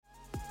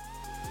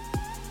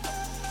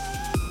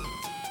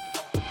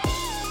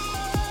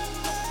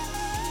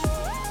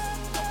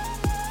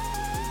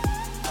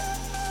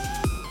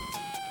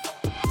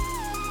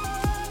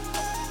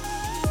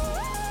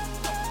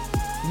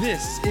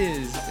This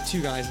is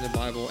Two Guys in the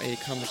Bible, a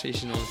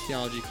conversation on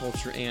theology,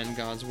 culture, and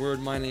God's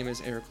Word. My name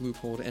is Eric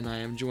Leupold, and I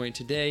am joined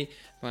today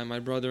by my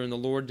brother in the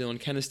Lord, Dylan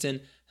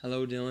Keniston.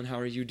 Hello, Dylan. How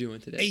are you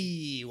doing today?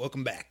 Hey,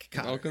 welcome back,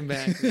 Connor. Welcome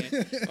back,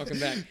 man. Welcome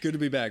back. Good to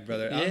be back,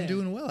 brother. Yeah. I'm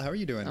doing well. How are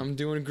you doing? I'm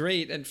doing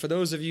great. And for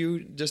those of you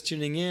just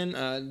tuning in,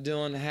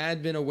 Dylan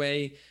had been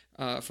away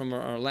from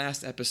our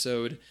last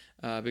episode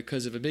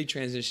because of a big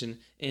transition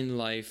in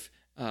life.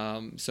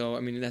 So, I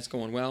mean, that's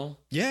going well.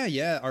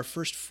 Yeah. Our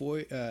first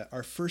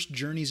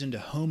journeys into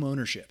home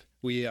ownership.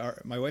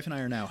 My wife and I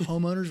are now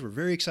homeowners. We're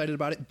very excited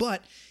about it,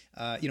 but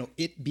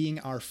it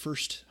being our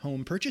first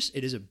home purchase,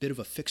 it is a bit of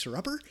a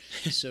fixer-upper.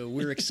 So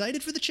we're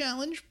excited for the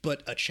challenge,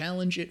 but a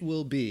challenge it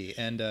will be.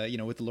 And,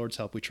 with the Lord's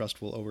help, we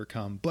trust we'll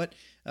overcome. But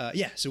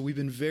so we've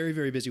been very,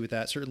 very busy with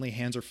that. Certainly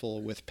hands are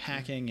full with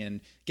packing and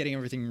getting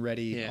everything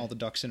ready, all the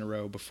ducks in a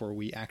row before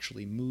we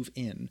actually move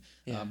in,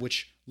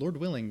 which, Lord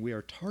willing, we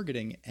are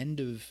targeting end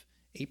of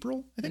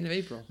April, I think. End of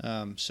April.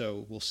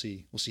 So we'll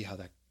see how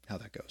that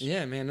goes.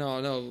 Yeah, man.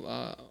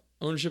 No.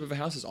 Ownership of a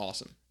house is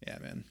awesome. Yeah,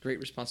 man. Great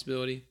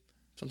responsibility.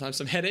 Sometimes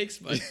some headaches,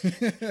 but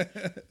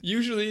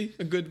usually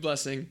a good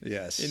blessing.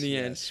 Yes. In the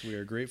end. Yes, we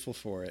are grateful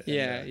for it.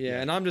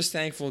 Yeah. And I'm just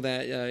thankful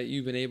that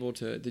you've been able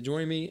to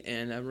join me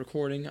and I'm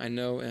recording. I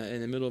know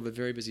in the middle of a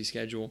very busy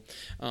schedule,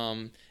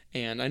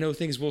 and I know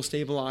things will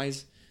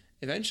stabilize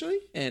eventually,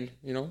 and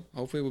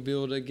hopefully we'll be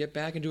able to get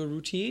back into a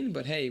routine.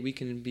 But hey, we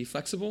can be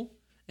flexible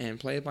and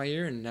play it by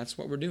ear, and that's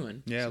what we're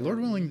doing. Yeah, so, Lord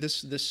willing,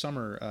 this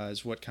summer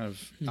is what kind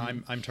of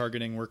I'm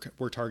targeting.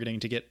 We're targeting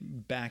to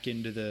get back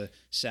into the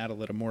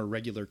saddle at a more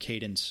regular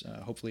cadence.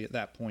 Hopefully, at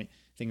that point,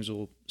 things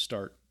will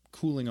start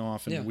cooling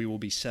off, and we will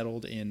be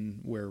settled in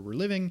where we're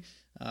living,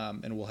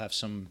 and we'll have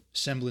some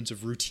semblance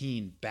of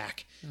routine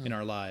back in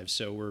our lives.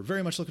 So we're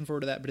very much looking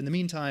forward to that. But in the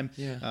meantime,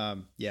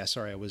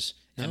 sorry, I was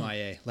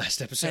MIA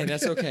last episode. Hey,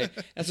 that's okay.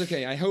 That's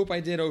okay. I hope I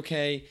did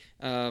okay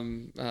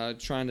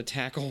trying to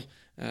tackle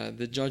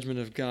the judgment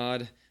of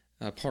God,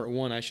 part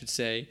 1, I should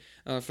say.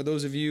 For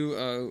those of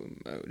you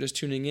just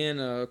tuning in,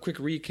 a quick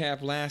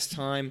recap. Last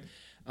time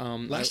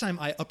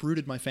I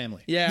uprooted my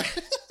family. Yeah.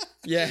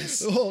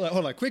 Yes. Hold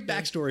on. Quick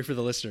backstory for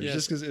the listeners,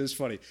 just because it was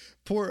funny.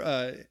 Poor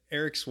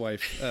Eric's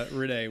wife,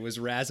 Renee, was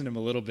razzing him a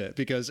little bit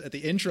because at the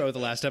intro of the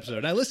last episode,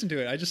 and I listened to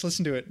it. I just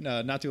listened to it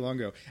not too long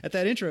ago. At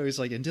that intro, he's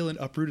like, and Dylan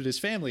uprooted his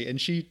family, and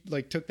she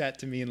took that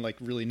to mean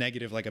really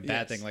negative, like a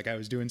bad thing, like I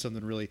was doing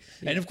something really.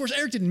 And of course,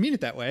 Eric didn't mean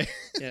it that way.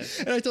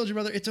 Yes. And I told your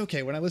brother, it's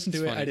okay. When I listened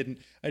to it,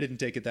 I didn't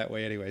take it that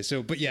way anyway.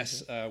 So, but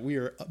yes, we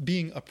are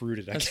being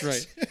uprooted. That's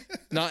right.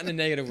 Not in a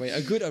negative way.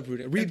 A good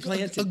uprooting.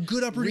 Replanting. A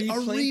good uprooting. A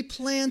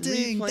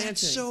replanting.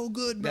 That's so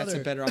good, brother.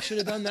 That's better. I should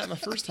have done that my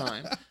first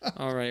time.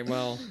 All right.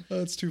 Well,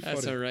 that's too funny.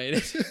 That's all right.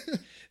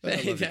 I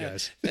love you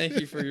guys. Thank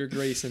you for your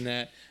grace in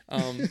that.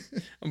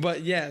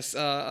 But yes,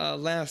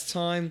 last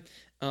time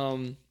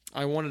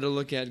I wanted to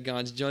look at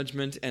God's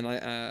judgment, and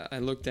I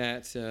looked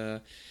at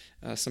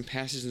some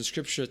passages in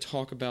Scripture that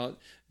talk about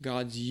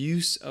God's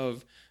use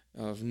of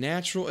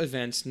natural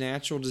events,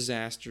 natural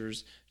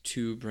disasters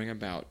to bring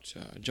about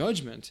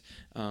judgment.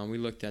 We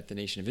looked at the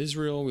nation of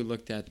Israel. We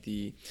looked at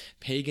the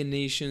pagan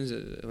nations,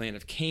 the land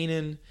of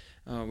Canaan.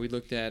 We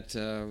looked at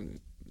the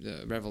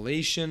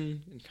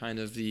Revelation and kind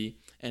of the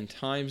end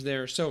times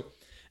there. So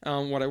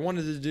what I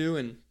wanted to do,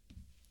 and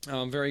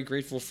I'm very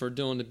grateful for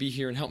Dylan to be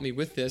here and help me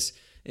with this,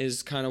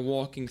 is kind of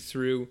walking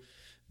through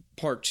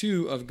part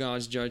 2 of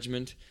God's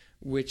judgment,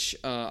 which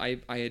I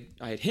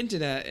had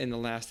hinted at in the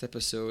last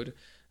episode,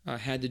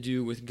 had to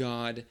do with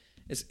God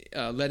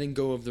letting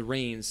go of the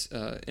reins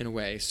in a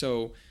way.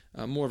 So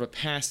more of a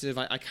passive.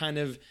 I kind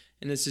of,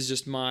 and this is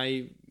just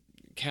my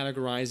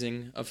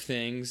categorizing of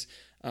things.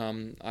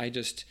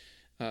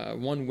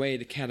 One way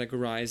to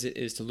categorize it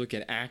is to look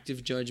at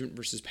active judgment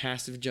versus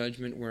passive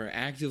judgment, where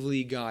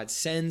actively God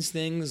sends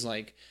things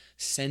like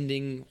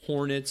sending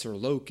hornets or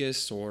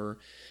locusts or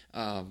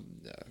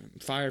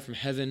fire from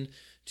heaven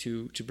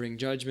to bring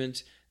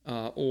judgment,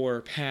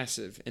 or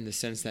passive in the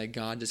sense that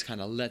God just kind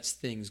of lets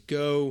things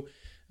go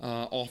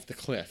off the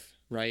cliff,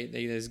 right?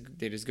 They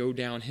just go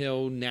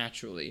downhill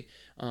naturally.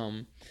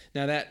 Now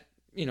that,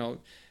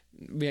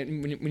 we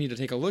need to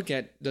take a look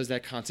at, does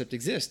that concept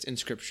exist in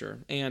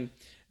Scripture? And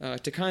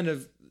to kind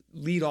of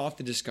lead off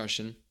the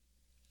discussion,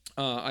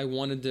 I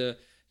wanted to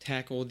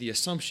tackle the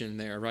assumption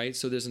there, right?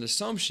 So there's an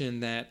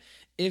assumption that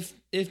if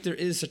there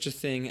is such a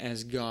thing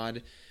as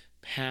God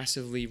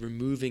passively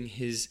removing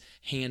his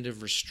hand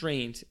of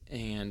restraint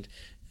and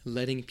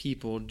letting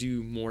people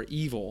do more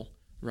evil,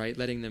 right,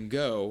 letting them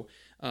go,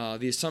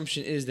 the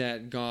assumption is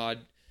that God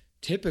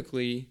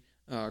typically,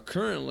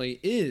 currently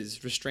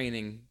is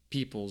restraining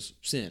people's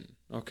sin,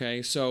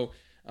 okay? So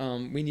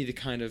we need to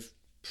kind of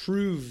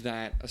prove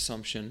that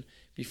assumption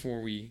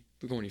before we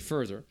go any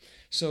further.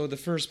 So the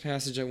first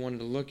passage I wanted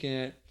to look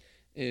at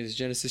is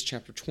Genesis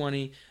chapter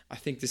 20. I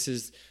think this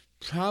is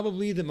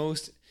probably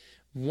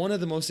one of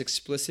the most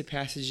explicit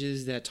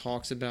passages that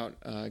talks about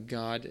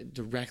God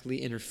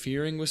directly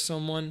interfering with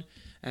someone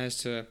as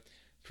to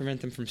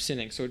prevent them from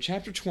sinning. So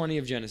chapter 20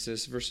 of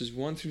Genesis, verses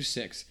 1 through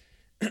 6,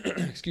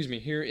 excuse me,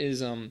 here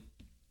is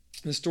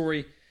the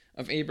story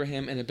of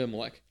Abraham and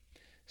Abimelech.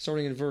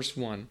 Starting in verse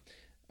 1.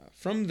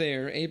 From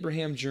there,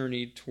 Abraham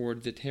journeyed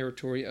toward the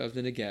territory of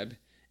the Negeb,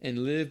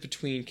 and lived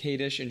between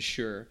Kadesh and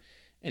Shur,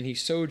 and he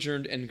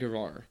sojourned in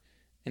Gerar.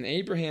 And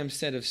Abraham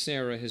said of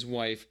Sarah his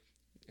wife,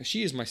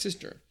 She is my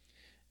sister.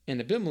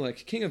 And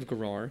Abimelech, king of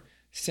Gerar,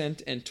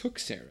 sent and took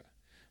Sarah.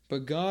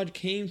 But God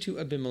came to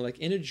Abimelech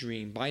in a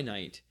dream by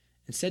night,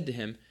 and said to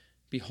him,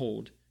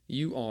 Behold,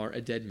 you are a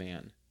dead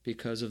man,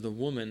 because of the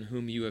woman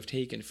whom you have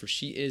taken, for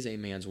she is a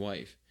man's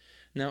wife.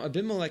 Now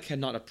Abimelech had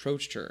not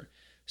approached her,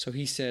 so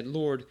he said,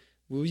 Lord,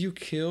 will you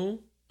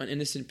kill an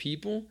innocent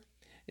people?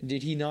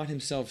 Did he not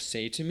himself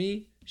say to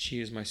me, She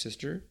is my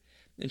sister?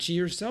 And she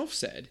herself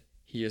said,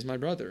 He is my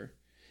brother.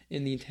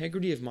 In the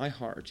integrity of my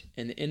heart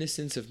and the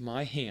innocence of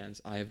my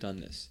hands I have done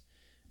this.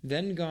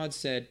 Then God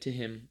said to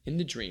him in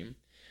the dream,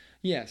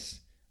 Yes,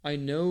 I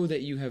know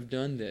that you have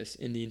done this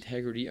in the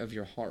integrity of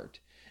your heart,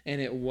 and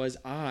it was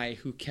I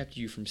who kept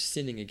you from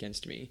sinning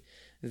against me.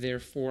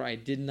 Therefore I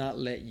did not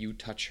let you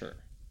touch her.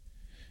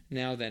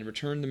 Now then,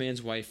 return the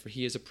man's wife, for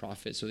he is a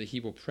prophet, so that he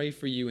will pray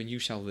for you, and you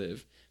shall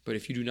live. But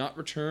if you do not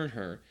return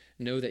her,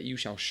 know that you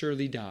shall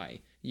surely die,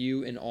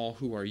 you and all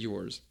who are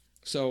yours.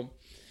 So,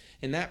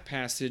 in that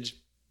passage,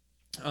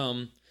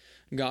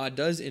 God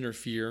does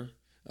interfere,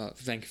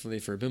 thankfully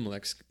for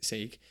Abimelech's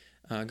sake.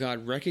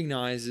 God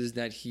recognizes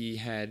that he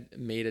had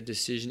made a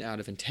decision out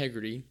of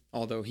integrity,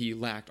 although he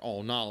lacked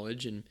all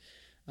knowledge, and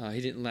he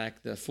didn't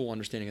lack the full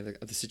understanding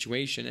of the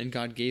situation, and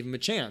God gave him a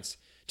chance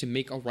to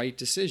make a right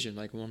decision.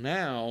 Like, well,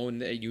 now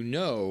that you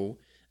know,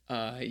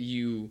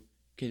 you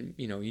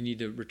need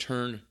to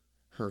return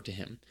her to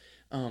him.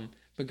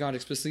 But God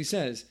explicitly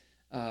says,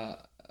 I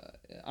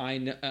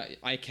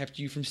kept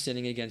you from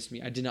sinning against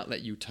me. I did not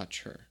let you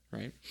touch her,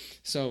 right?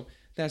 So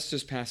that's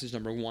just passage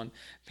number 1.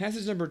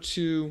 Passage number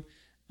 2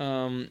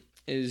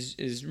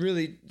 is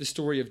really the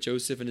story of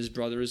Joseph and his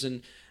brothers.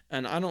 And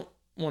I don't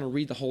want to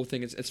read the whole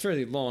thing. It's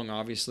fairly long,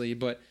 obviously,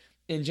 but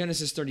in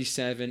Genesis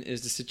 37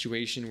 is the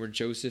situation where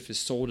Joseph is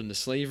sold into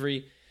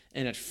slavery.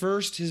 And at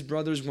first, his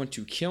brothers want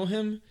to kill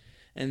him.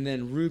 And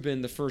then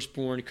Reuben, the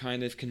firstborn,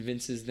 kind of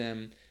convinces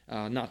them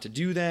not to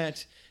do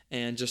that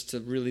and just to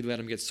really let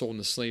him get sold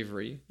into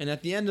slavery. And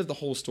at the end of the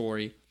whole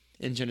story,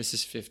 in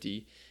Genesis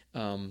 50,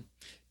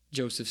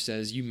 Joseph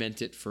says, you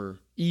meant it for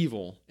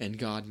evil, and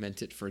God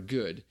meant it for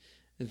good,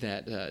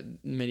 that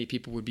many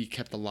people would be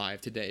kept alive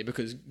today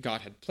because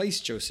God had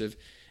placed Joseph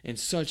in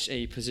such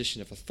a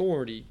position of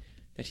authority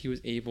that he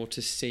was able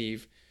to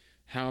save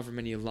however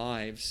many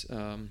lives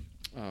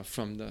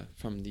from the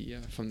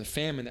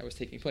famine that was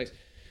taking place.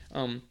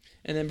 And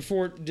then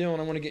before, Dylan,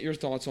 I want to get your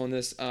thoughts on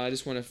this. I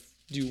just want to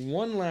do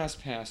one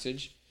last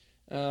passage.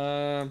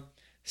 2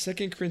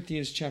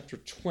 Corinthians chapter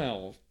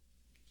 12.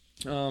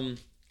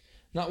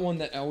 Not one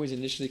that always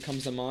initially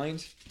comes to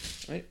mind.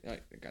 Right? I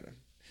got to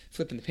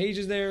flip in the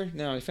pages there.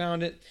 Now I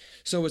found it.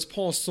 So it's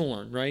Paul's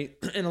thorn, right?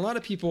 And a lot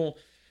of people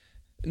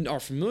are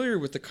familiar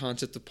with the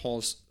concept of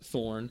Paul's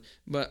thorn,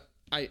 but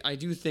I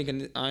do think,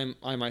 and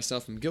I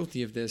myself am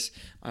guilty of this,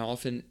 I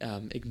often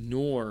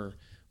ignore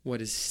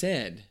what is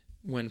said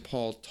when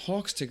Paul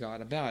talks to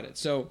God about it.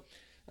 So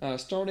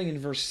starting in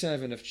verse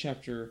 7 of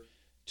chapter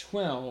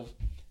 12,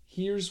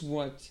 here's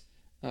what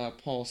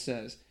Paul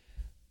says.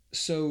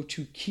 So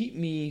to keep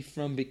me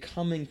from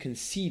becoming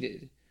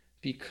conceited,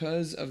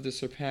 because of the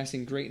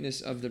surpassing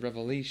greatness of the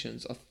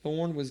revelations, a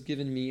thorn was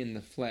given me in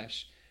the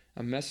flesh,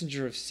 a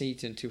messenger of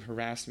Satan to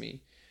harass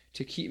me,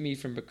 to keep me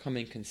from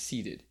becoming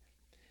conceited.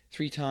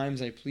 3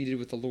 times I pleaded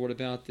with the Lord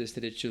about this,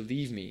 that it should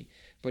leave me.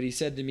 But he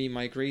said to me,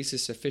 My grace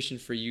is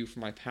sufficient for you, for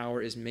my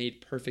power is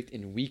made perfect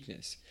in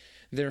weakness.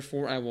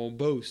 Therefore I will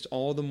boast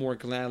all the more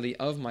gladly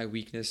of my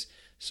weakness,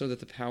 so that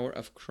the power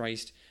of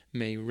Christ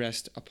may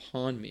rest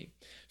upon me.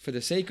 For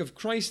the sake of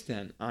Christ,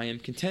 then, I am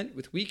content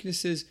with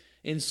weaknesses,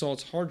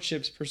 insults,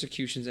 hardships,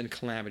 persecutions, and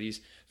calamities.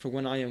 For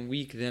when I am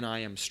weak, then I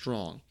am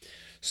strong.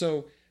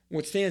 So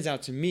what stands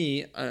out to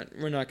me,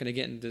 we're not going to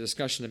get into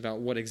discussion about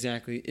what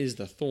exactly is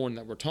the thorn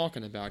that we're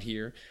talking about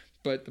here,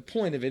 but the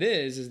point of it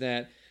is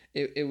that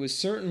it was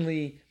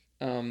certainly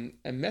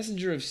a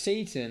messenger of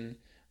Satan,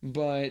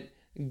 but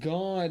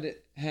God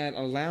had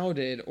allowed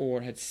it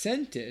or had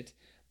sent it.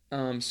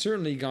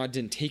 Certainly God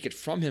didn't take it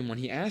from him when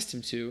he asked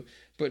him to,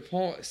 but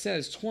Paul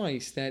says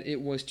twice that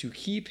it was to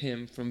keep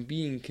him from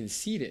being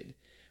conceited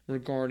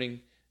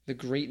regarding the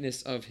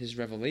greatness of his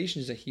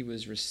revelations that he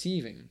was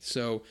receiving.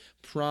 So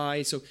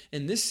pride. So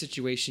in this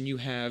situation, you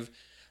have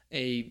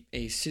a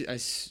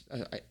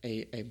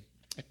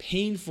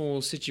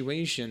painful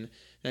situation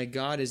that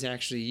God is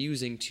actually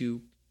using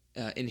to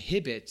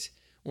inhibit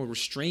or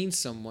restrain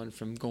someone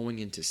from going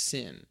into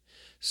sin.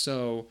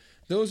 So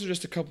those are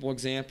just a couple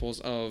examples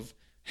of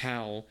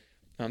how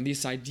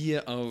this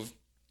idea of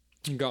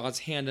God's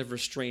hand of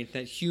restraint,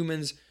 that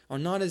humans are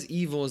not as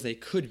evil as they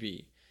could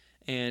be,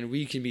 and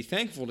we can be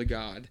thankful to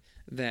God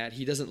that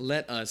he doesn't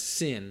let us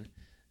sin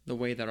the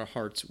way that our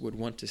hearts would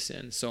want to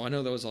sin. So I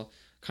know that was a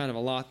kind of a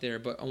lot there,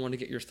 but I want to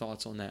get your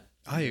thoughts on that.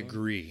 I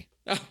agree.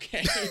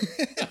 Okay.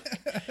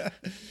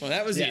 Well,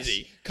 that was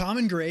easy.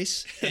 Common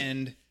grace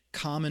and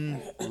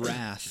common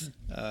wrath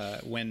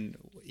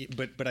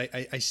but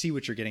I see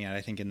what you're getting at.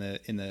 I think in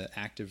the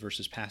active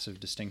versus passive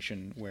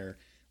distinction where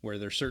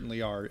there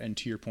certainly are, and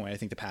to your point, I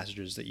think the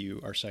passages that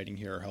you are citing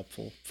here are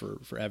helpful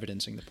for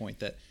evidencing the point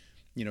that,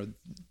 you know,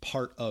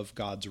 part of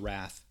God's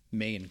wrath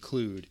may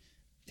include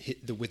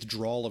the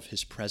withdrawal of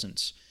his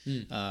presence.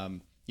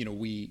 You know,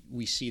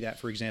 we see that,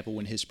 for example,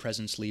 when his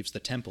presence leaves the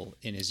temple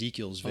in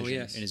Ezekiel's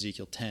vision, in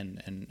Ezekiel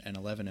 10 and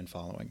 11 and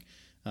following.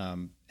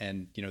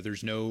 And, you know,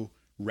 there's no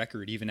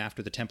record, even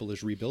after the temple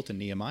is rebuilt in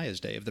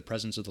Nehemiah's day, of the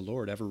presence of the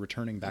Lord ever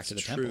returning back to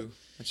the temple.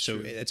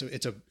 So it's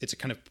a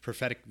kind of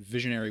prophetic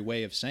visionary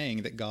way of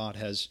saying that God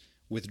has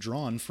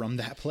withdrawn from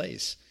that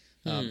place.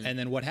 And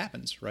then what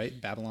happens, right?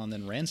 Babylon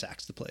then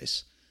ransacks the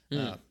place.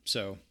 Yeah.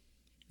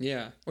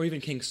 Or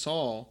even King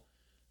Saul,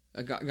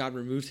 God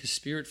removed his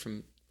spirit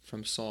from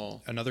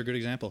Saul. Another good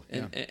example.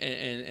 And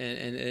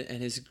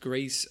his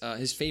grace,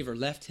 his favor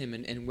left him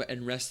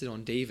and rested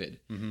on David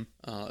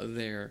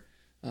there.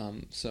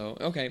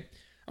 Okay.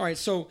 All right.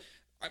 So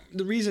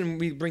the reason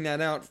we bring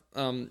that out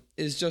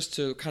is just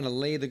to kind of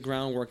lay the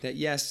groundwork that,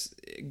 yes,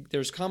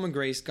 there's common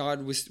grace.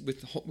 God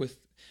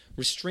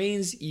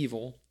restrains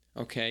evil,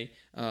 okay,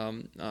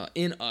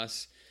 in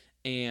us.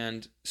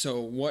 And so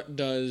what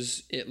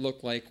does it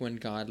look like when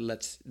God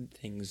lets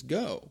things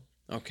go?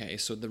 Okay,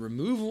 so the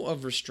removal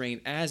of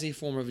restraint as a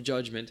form of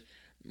judgment,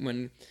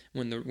 when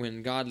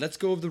God lets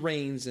go of the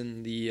reins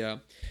and the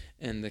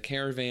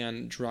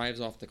caravan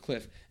drives off the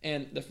cliff.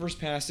 And the first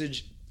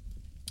passage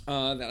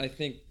that I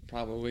think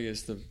probably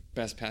is the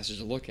best passage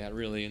to look at,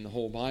 really, in the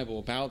whole Bible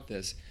about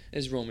this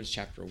is Romans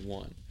chapter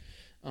 1.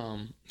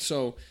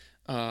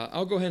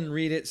 I'll go ahead and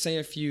read it, say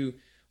a few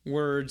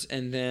words,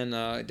 and then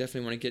I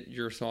definitely want to get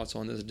your thoughts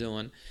on this,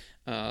 Dylan.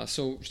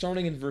 So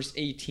starting in verse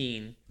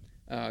 18,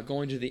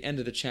 going to the end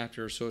of the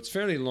chapter, so it's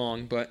fairly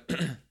long, but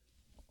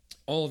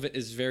all of it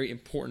is very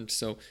important.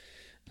 So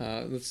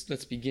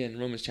let's begin.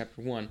 Romans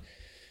chapter 1.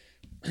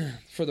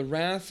 For the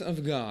wrath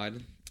of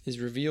God is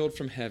revealed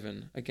from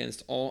heaven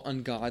against all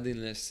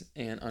ungodliness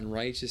and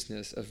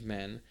unrighteousness of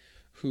men,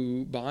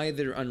 who by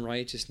their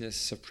unrighteousness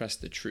suppress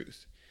the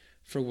truth.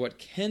 For what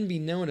can be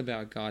known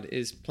about God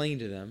is plain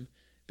to them,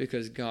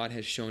 because God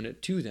has shown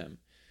it to them.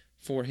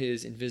 For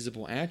his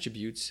invisible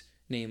attributes,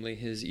 namely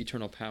his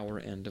eternal power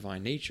and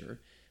divine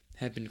nature,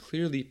 have been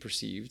clearly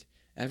perceived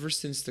ever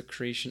since the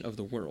creation of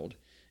the world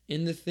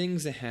in the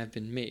things that have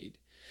been made.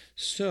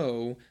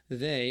 So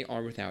they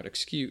are without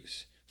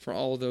excuse. For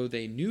although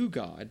they knew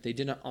God, they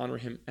did not honor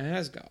him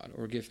as God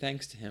or give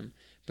thanks to him,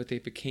 but they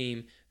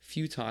became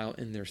futile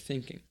in their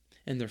thinking,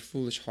 and their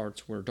foolish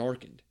hearts were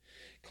darkened.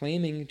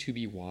 Claiming to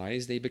be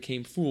wise, they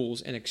became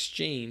fools and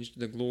exchanged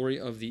the glory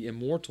of the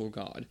immortal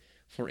God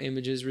for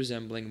images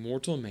resembling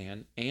mortal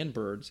man and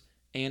birds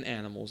and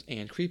animals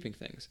and creeping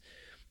things.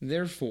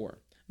 Therefore,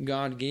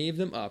 God gave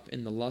them up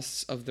in the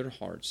lusts of their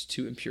hearts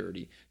to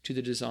impurity, to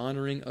the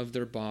dishonoring of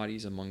their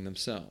bodies among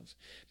themselves,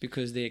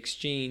 because they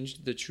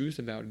exchanged the truth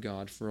about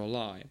God for a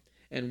lie,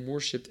 and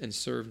worshipped and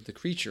served the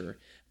creature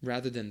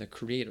rather than the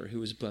Creator,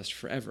 who is blessed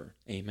forever.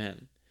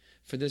 Amen.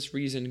 For this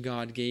reason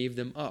God gave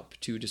them up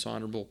to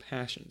dishonorable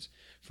passions,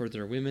 for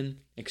their women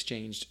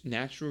exchanged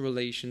natural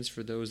relations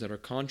for those that are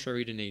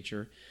contrary to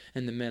nature,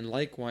 and the men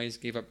likewise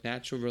gave up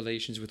natural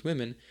relations with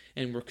women,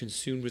 and were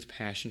consumed with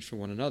passion for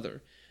one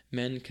another,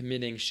 men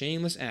committing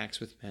shameless acts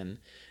with men,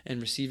 and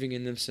receiving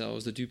in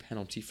themselves the due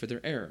penalty for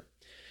their error.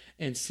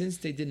 And since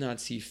they did not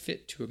see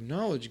fit to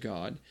acknowledge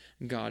God,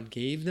 God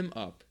gave them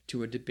up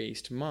to a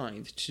debased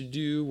mind to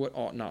do what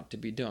ought not to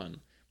be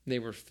done. They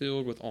were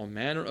filled with all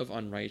manner of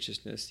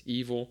unrighteousness,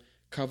 evil,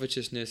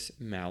 covetousness,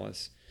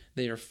 malice.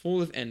 They are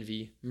full of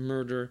envy,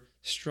 murder,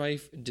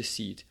 strife,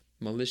 deceit,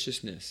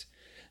 maliciousness.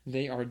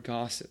 They are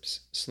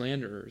gossips,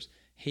 slanderers,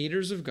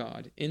 haters of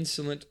God,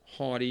 insolent,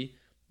 haughty,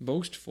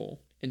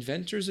 boastful,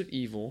 inventors of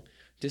evil,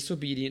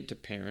 disobedient to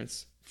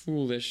parents,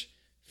 foolish,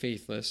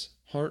 faithless,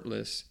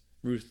 heartless,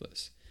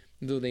 ruthless.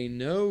 Though they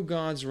know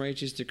God's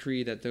righteous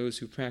decree that those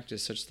who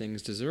practice such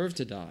things deserve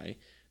to die,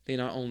 they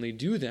not only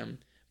do them,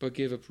 but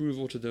give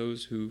approval to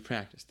those who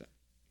practice them.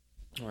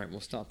 All right,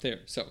 we'll stop there.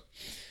 So,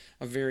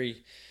 a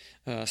very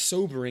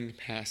sobering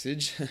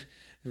passage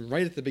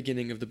right at the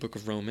beginning of the book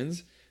of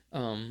Romans.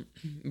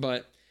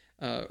 But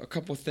a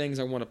couple of things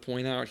I want to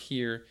point out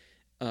here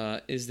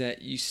is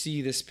that you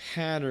see this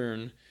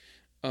pattern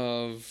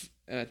of,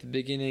 at the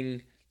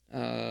beginning,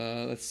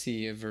 let's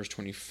see, verse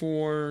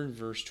 24,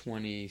 verse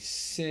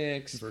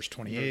 26, verse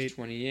 28. Verse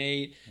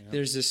 28. Yeah.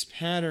 There's this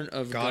pattern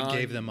of God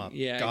gave them up.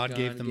 Yeah, God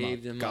gave them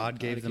up. God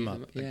gave them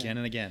up Yeah. Again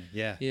and again.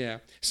 Yeah. Yeah.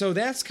 So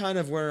that's kind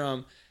of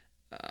where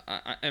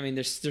I mean,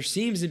 there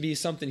seems to be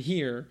something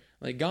here.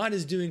 Like God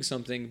is doing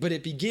something, but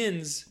it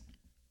begins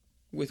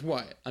with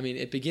what? I mean,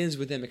 it begins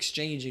with them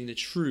exchanging the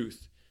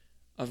truth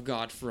of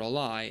God for a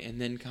lie, and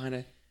then kind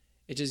of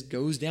it just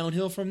goes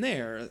downhill from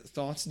there.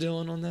 Thoughts,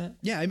 Dylan, on that?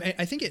 Yeah,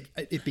 I think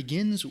it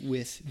begins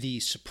with the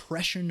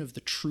suppression of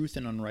the truth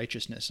and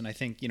unrighteousness, and I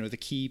think the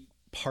key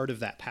part of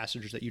that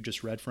passage that you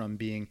just read from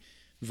being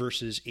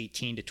verses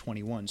 18 to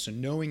 21. So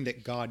knowing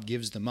that God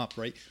gives them up,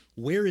 right?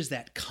 Where is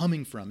that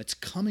coming from? It's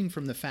coming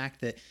from the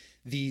fact that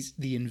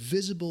the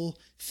invisible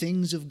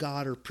things of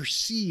God are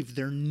perceived,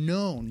 they're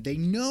known, they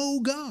know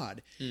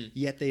God,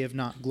 yet they have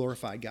not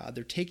glorified God.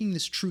 They're taking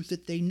this truth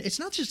that it's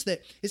not just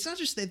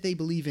that they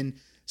believe in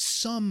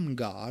some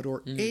God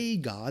or a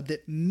God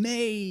that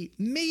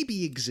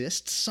maybe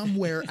exists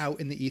somewhere out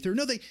in the ether.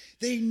 No,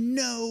 they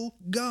know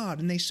God,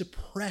 and they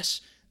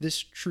suppress this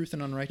truth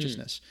and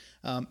unrighteousness.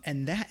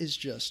 And that is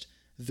just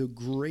the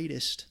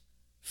greatest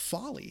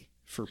folly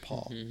for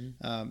Paul.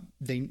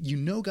 You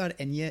know God,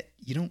 and yet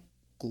you don't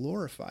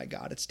glorify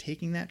God. It's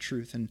taking that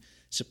truth and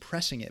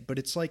suppressing it. But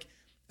it's like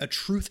a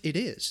truth it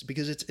is,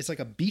 because it's like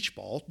a beach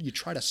ball. You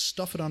try to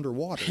stuff it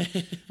underwater,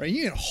 right?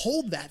 You can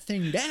hold that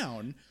thing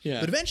down,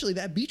 but eventually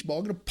that beach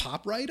ball is going to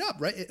pop right up,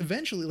 right?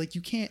 Eventually, like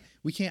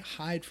we can't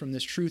hide from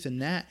this truth.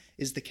 And that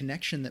is the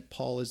connection that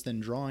Paul is then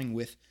drawing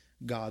with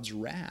God's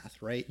wrath,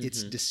 right?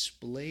 It's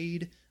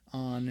displayed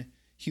on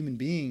human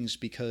beings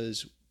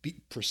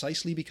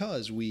precisely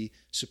because we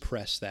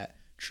suppress that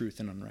truth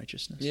and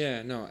unrighteousness.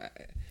 Yeah, no,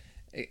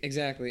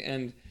 exactly.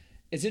 And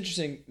it's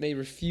interesting, they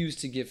refuse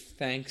to give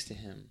thanks to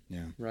him,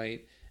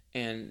 right?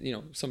 And,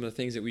 some of the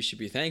things that we should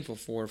be thankful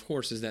for, of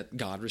course, is that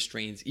God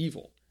restrains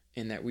evil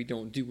and that we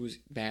don't do as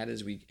bad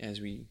as we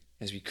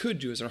could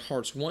do, as our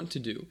hearts want to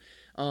do.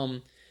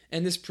 And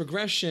this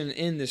progression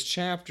in this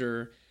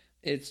chapter,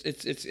 it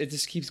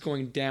just keeps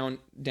going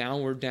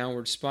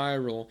downward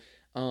spiral.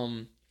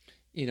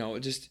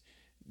 Just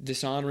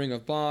dishonoring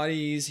of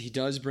bodies. He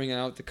does bring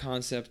out the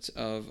concept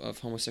of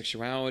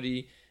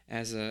homosexuality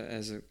as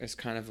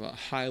kind of a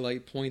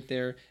highlight point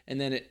there,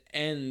 and then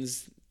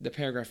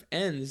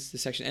the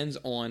section ends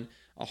on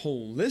a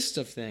whole list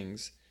of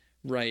things,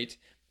 right?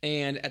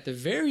 And at the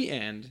very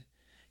end,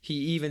 he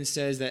even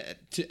says that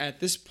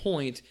at this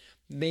point,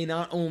 they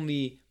not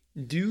only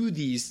do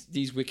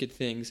these wicked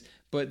things,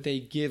 but they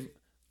give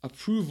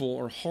approval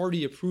or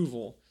hearty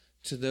approval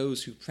to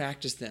those who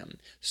practice them.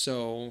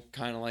 So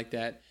kind of like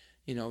that,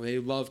 they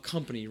love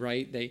company,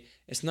 right?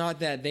 It's not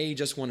that they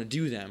just want to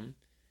do them.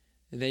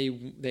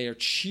 They are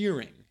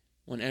cheering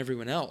when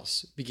everyone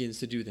else begins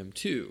to do them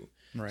too.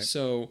 Right.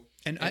 So,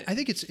 and I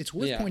think it's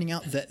worth pointing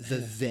out that the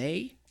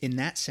they in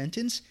that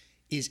sentence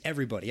is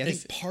everybody. I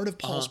think part of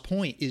Paul's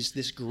point is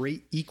this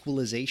great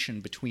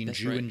equalization between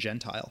Jew and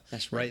Gentile.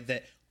 That's right.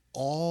 That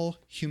all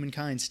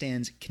humankind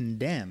stands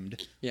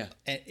condemned. Yeah.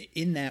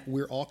 In that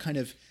we're all kind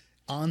of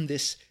on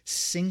this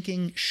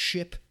sinking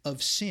ship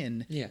of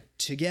sin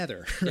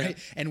together, right?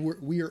 Yeah. And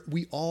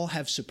we all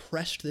have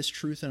suppressed this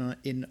truth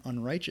in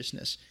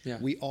unrighteousness. Yeah.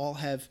 We all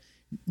have,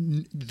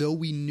 though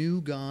we knew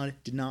God,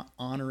 did not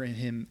honor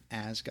him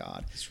as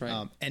God. That's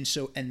right.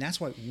 And that's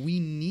why we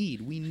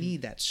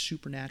need that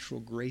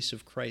supernatural grace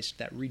of Christ,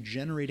 that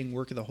regenerating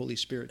work of the Holy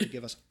Spirit to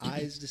give us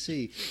eyes to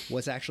see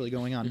what's actually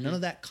going on. None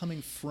of that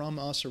coming from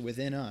us or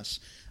within us.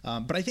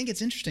 But I think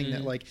it's interesting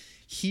that like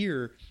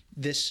here,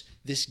 this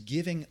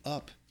giving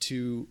up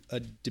to a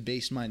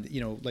debased mind,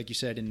 like you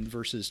said in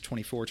verses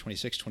 24,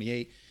 26,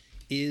 28,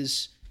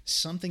 is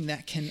something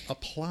that can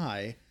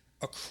apply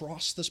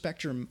across the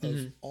spectrum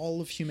of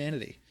all of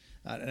humanity.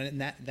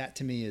 And that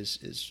to me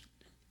is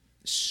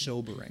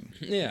sobering.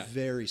 Yeah.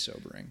 Very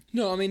sobering.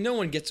 No, I mean, no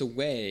one gets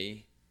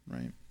away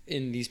right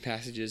in these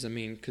passages. I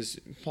mean, because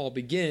Paul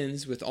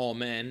begins with all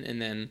men,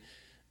 and then,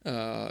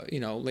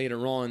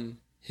 later on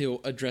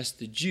he'll address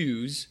the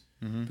Jews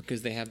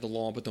because they have the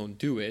law but don't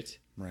do it.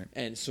 Right.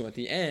 And so at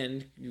the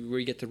end, where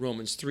you get to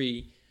Romans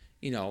 3,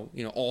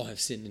 all have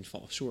sinned and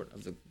fall short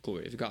of the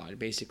glory of God.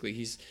 Basically,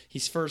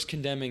 he's first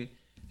condemning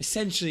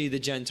essentially the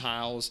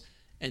Gentiles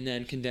and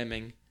then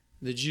condemning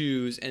the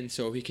Jews, and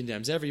so he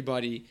condemns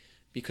everybody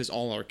because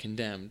all are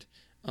condemned.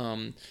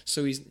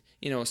 So he's,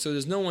 so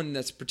there's no one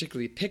that's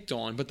particularly picked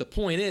on, but the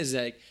point is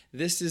that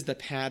this is the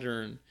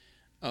pattern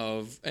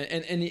of,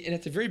 and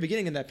at the very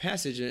beginning of that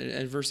passage,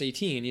 in verse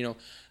 18,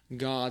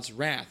 God's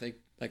wrath,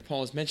 like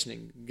Paul is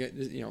mentioning,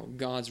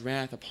 God's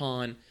wrath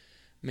upon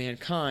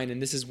mankind,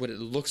 and this is what it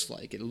looks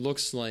like. It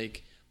looks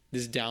like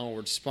this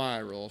downward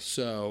spiral.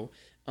 So,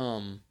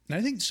 and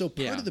I think so.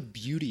 Part of the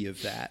beauty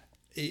of that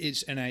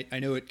is, and I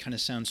know it kind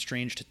of sounds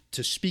strange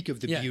to speak of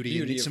the beauty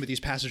in some of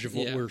these passages of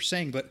what we're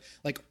saying, but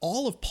like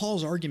all of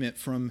Paul's argument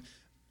from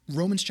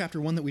Romans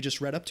chapter 1 that we just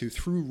read up to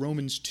through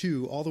Romans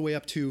 2, all the way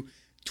up to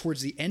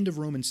towards the end of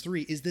Romans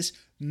 3 is this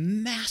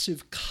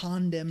massive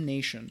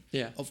condemnation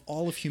of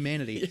all of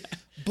humanity. Yeah.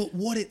 But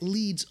what it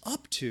leads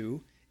up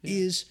to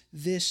is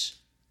this,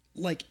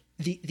 like,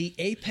 the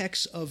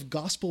apex of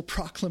gospel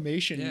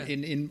proclamation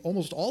in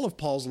almost all of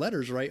Paul's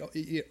letters, right?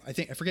 I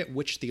forget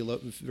which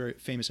theologian, very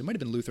famous, it might have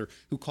been Luther,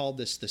 who called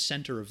this the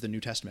center of the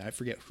New Testament. I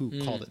forget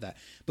who called it that.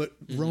 But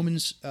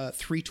Romans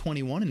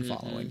 3:21 and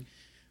following,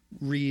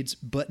 reads,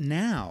 "But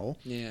now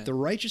Yeah. the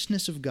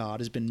righteousness of God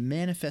has been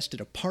manifested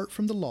apart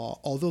from the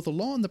law, although the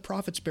law and the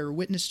prophets bear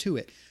witness to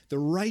it, the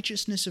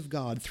righteousness of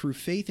God through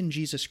faith in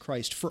Jesus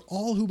Christ for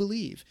all who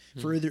believe.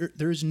 For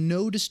there is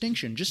no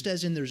distinction, just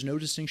as in there's no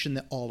distinction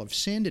that all have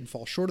sinned and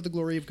fall short of the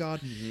glory of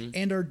God,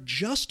 and are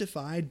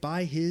justified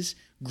by his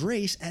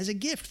grace as a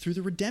gift through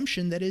the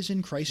redemption that is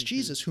in Christ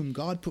Jesus, whom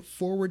God put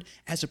forward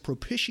as a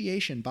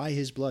propitiation by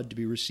his blood to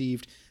be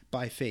received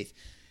by faith."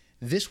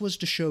 This was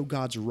to show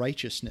God's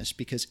righteousness,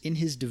 because in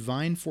his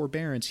divine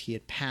forbearance he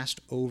had passed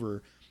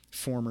over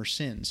former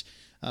sins.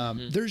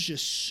 There's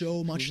just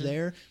so much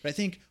there. But I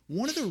think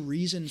one of the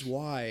reasons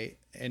why,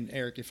 and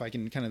Eric, if I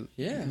can kind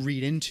of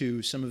read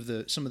into some of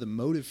the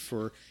motive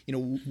for,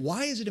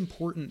 why is it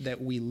important that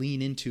we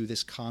lean into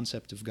this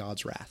concept of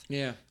God's wrath?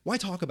 Yeah. Why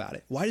talk about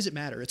it? Why does it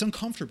matter? It's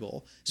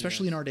uncomfortable,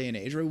 especially in our day and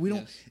age, right? We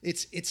don't.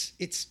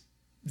 It's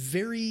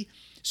very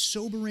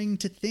sobering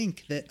to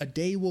think that a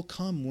day will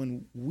come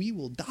when we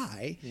will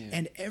die,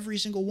 and every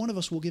single one of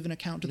us will give an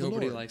account to the Lord.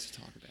 Nobody likes to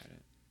talk about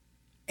it.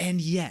 And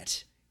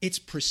yet, it's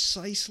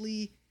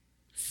precisely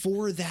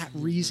for that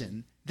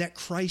reason that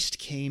Christ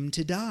came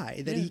to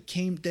die,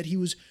 that he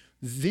was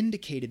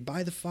vindicated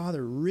by the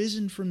Father,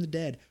 risen from the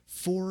dead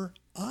for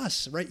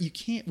us, right? We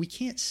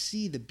can't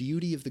see the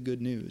beauty of the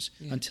good news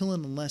until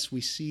and unless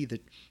we see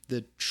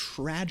the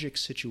tragic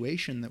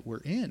situation that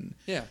we're in.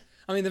 Yeah.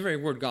 I mean, the very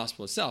word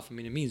gospel itself, it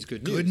means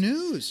good news. Good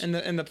news.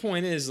 And the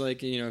point is,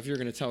 like, if you're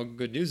going to tell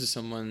good news to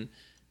someone,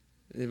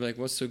 they'd be like,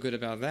 what's so good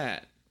about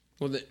that?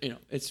 Well,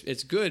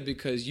 it's good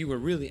because you were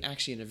really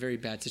actually in a very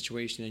bad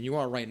situation, and you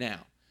are right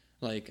now.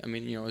 Like,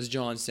 as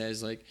John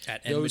says, like,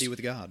 at enmity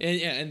with God.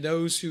 And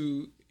those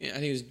who, I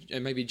think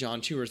it might be John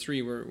 2 or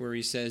 3 where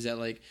he says that,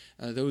 like,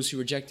 those who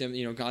reject him,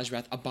 God's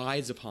wrath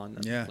abides upon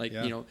them. Yeah, like,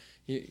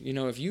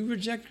 if you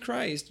reject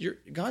Christ,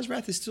 God's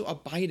wrath is still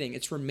abiding.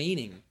 It's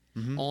remaining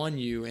on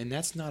you, and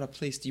that's not a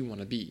place you want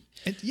to be.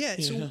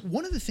 And so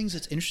one of the things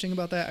that's interesting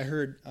about that, I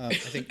heard, I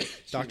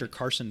think Dr.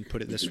 Carson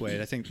put it this way,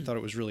 and I thought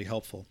it was really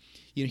helpful.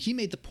 He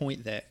made the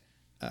point that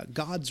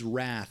God's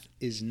wrath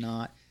is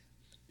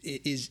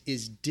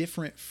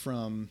different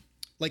from,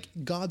 like,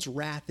 God's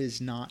wrath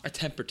is not a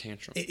temper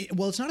tantrum.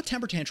 It's not a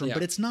temper tantrum,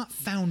 but it's not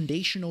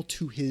foundational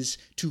to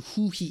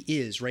who he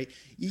is, right?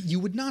 You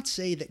would not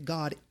say that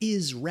God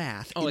is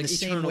wrath in the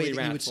same way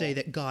that you would say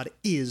that God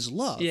is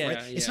love,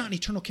 right? It's not an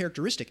eternal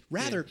characteristic.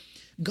 Rather,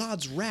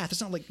 God's wrath,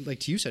 it's not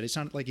like you said, it's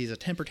not like he's a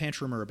temper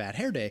tantrum or a bad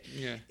hair day.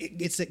 Yeah.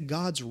 It's that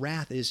God's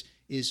wrath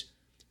is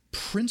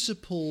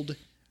principled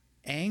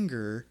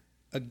anger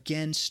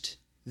against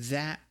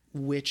that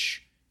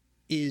which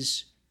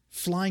is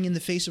flying in the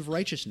face of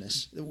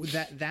righteousness,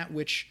 that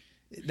which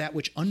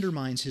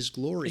undermines his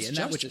glory, and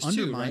that which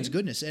undermines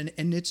goodness, and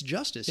it's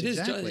justice. It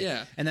exactly.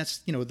 is, and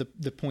that's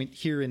the point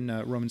here in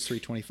Romans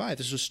 3:25.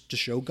 This was to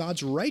show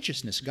God's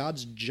righteousness,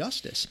 God's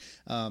justice,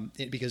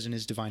 because in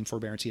his divine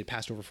forbearance he had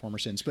passed over former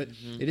sins. But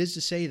it is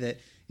to say that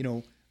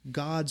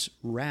God's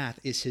wrath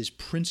is his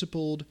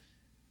principled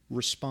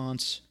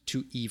response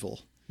to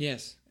evil.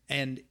 Yes.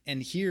 And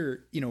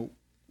here,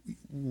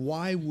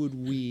 why would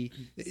we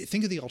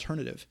think of the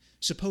alternative?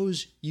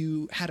 Suppose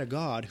you had a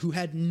God who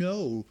had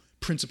no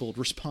principled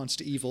response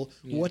to evil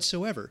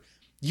whatsoever.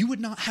 You would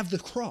not have the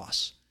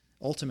cross,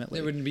 ultimately.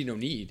 There wouldn't be no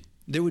need.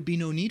 There would be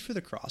no need for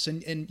the cross,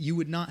 and you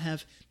would not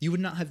have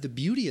the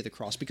beauty of the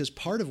cross, because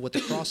part of what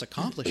the cross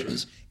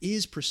accomplishes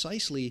is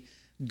precisely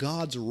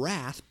God's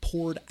wrath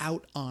poured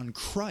out on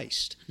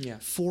Christ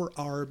for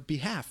our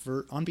behalf,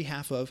 on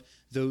behalf of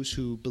those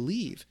who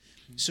believe.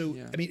 So,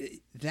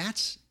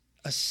 that's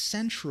a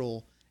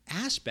central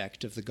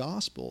aspect of the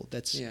gospel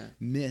that's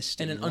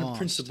missed and an lost.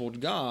 Unprincipled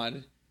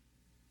God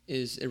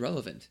is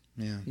irrelevant.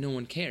 Yeah. No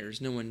one cares.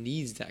 No one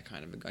needs that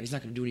kind of a God. He's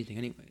not going to do anything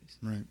anyways.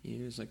 Right.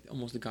 It's like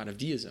almost the God of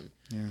deism.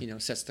 Yeah.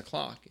 Sets the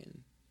clock,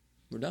 and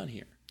we're done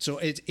here. So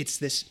it's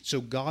this. So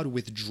God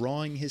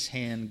withdrawing his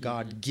hand,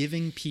 God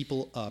giving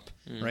people up.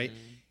 Right.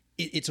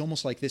 It's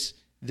almost like this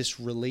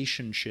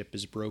relationship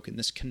is broken.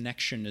 This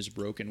connection is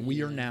broken.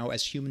 We are now,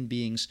 as human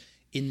beings,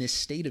 in this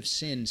state of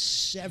sin,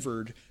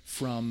 severed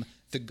from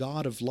the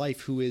God of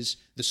life, who is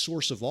the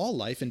source of all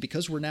life. And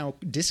because we're now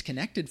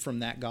disconnected from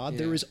that God,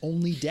 there is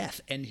only death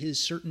and his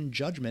certain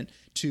judgment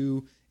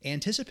to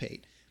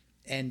anticipate.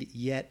 And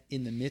yet,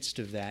 in the midst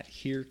of that,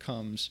 here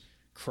comes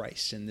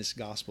Christ in this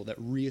gospel that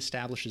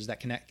reestablishes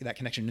that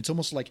connection. It's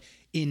almost like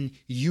in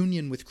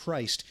union with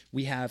Christ,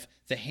 we have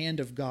the hand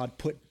of God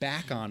put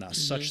back on us,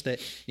 such that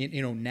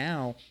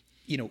now,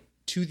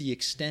 to the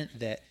extent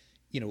that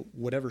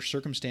whatever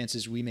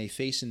circumstances we may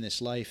face in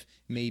this life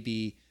may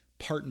be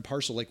part and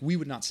parcel. Like, we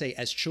would not say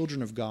as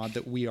children of God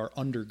that we are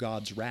under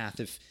God's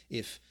wrath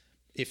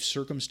if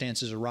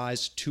circumstances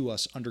arise to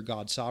us under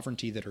God's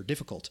sovereignty that are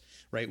difficult,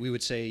 right? We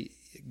would say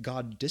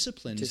God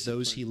disciplines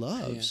those he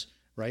loves,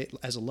 right?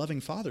 As a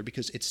loving father,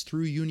 because it's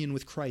through union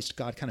with Christ,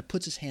 God kind of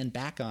puts his hand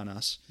back on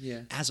us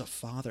as a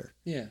father.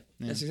 Yeah,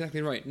 that's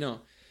exactly right.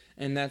 No,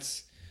 and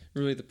that's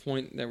really the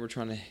point that we're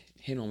trying to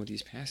hit on with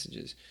these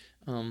passages.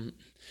 And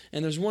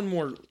there's one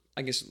more,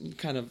 I guess,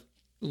 kind of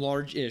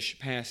large-ish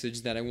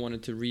passage that I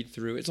wanted to read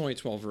through. It's only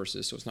 12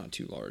 verses, so it's not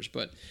too large.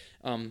 But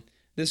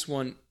this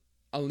one,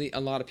 a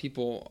lot of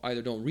people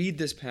either don't read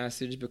this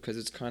passage because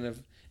it's kind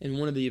of in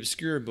one of the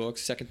obscure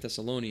books, 2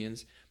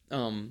 Thessalonians,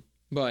 or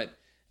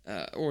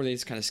they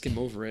just kind of skim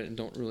over it and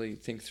don't really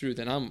think through.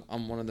 Then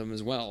I'm one of them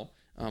as well.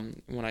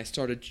 When I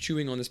started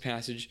chewing on this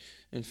passage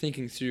and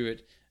thinking through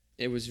it,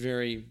 it was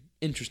very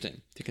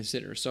interesting to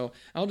consider. So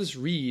I'll just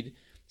read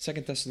 2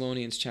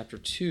 Thessalonians chapter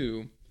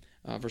 2,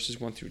 verses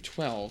 1 through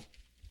 12.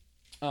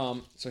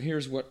 So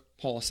here's what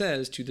Paul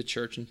says to the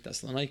church in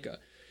Thessalonica.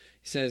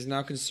 He says,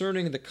 "Now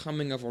concerning the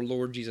coming of our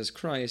Lord Jesus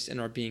Christ and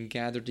our being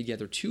gathered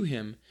together to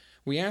him,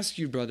 we ask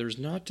you, brothers,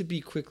 not to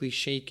be quickly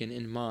shaken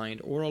in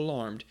mind or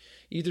alarmed,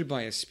 either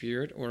by a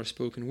spirit or a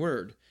spoken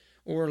word,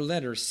 or a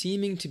letter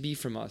seeming to be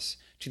from us,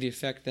 to the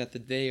effect that the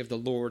day of the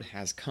Lord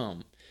has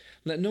come.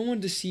 Let no one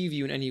deceive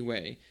you in any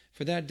way,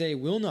 for that day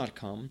will not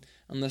come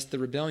unless the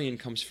rebellion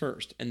comes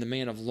first, and the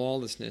man of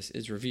lawlessness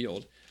is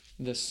revealed,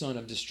 the son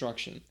of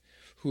destruction,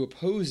 who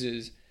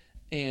opposes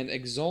and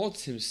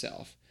exalts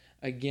himself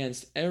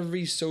against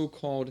every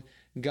so-called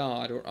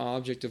God or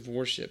object of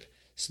worship,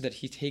 so that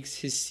he takes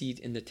his seat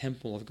in the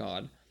temple of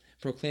God,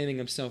 proclaiming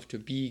himself to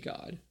be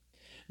God.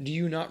 Do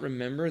you not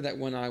remember that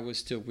when I was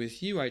still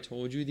with you, I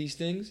told you these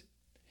things?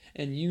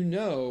 And you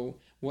know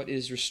what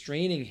is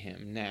restraining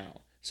him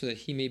now, so that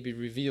he may be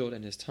revealed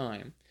in his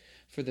time.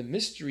 For the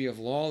mystery of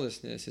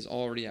lawlessness is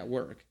already at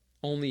work.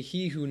 Only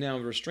he who now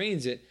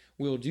restrains it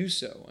will do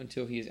so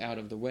until he is out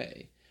of the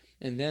way.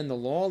 And then the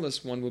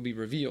lawless one will be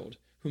revealed,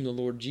 whom the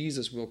Lord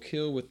Jesus will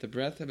kill with the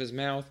breath of his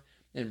mouth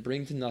and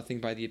bring to nothing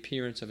by the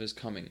appearance of his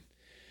coming.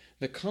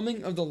 The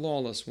coming of the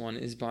lawless one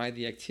is by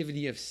the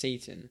activity of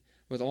Satan,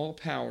 with all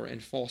power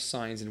and false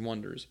signs and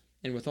wonders,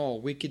 and with all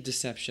wicked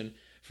deception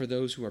for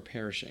those who are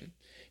perishing,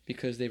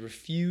 because they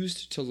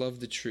refused to love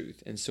the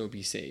truth and so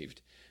be saved.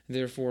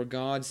 Therefore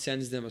God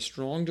sends them a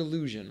strong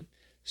delusion,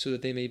 so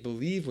that they may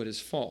believe what is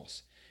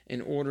false,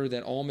 in order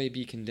that all may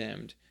be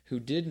condemned, who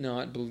did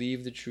not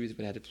believe the truth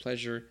but had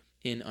pleasure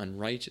in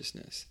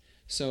unrighteousness."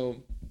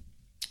 So,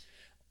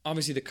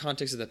 obviously the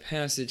context of the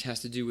passage has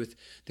to do with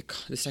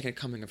the second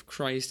coming of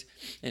Christ,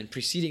 and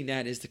preceding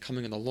that is the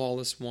coming of the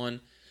lawless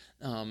one.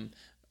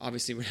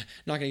 Obviously, we're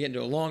not going to get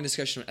into a long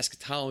discussion on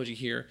eschatology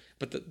here,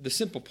 but the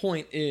simple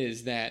point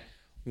is that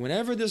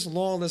whenever this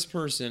lawless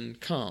person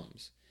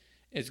comes,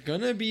 it's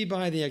going to be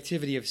by the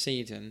activity of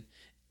Satan,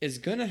 it's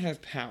going to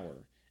have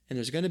power, and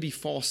there's going to be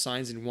false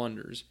signs and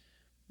wonders,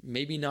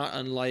 maybe not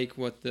unlike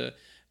what the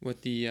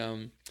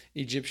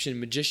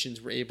Egyptian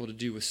magicians were able to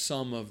do with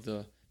some of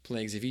the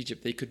plagues of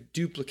Egypt. They could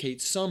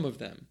duplicate some of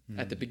them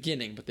at the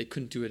beginning, but they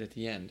couldn't do it at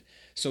the end.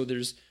 So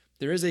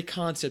there is a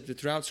concept that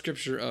throughout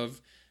Scripture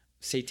of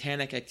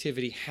satanic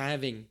activity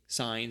having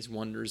signs,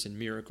 wonders, and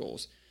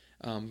miracles,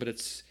 but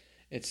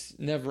it's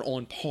never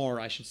on par,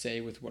 I should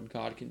say, with what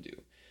God can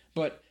do.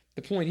 But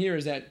the point here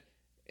is that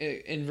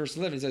in verse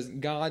 11 it says,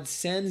 God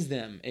sends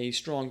them a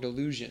strong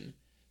delusion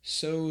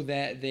so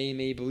that they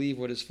may believe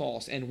what is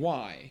false. And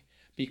why?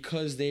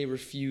 Because they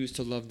refuse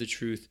to love the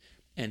truth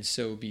and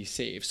so be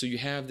saved. So you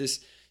have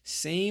this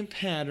same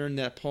pattern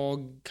that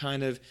Paul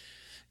kind of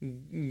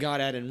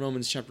got at in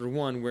Romans chapter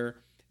 1, where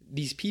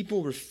these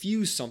people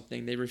refuse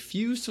something. They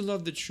refuse to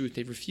love the truth.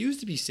 They refuse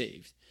to be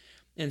saved.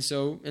 And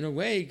so, in a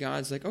way,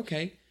 God's like,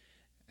 okay,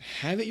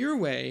 have it your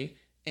way,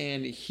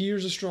 and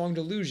here's a strong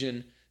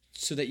delusion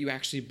so that you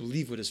actually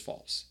believe what is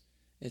false.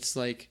 It's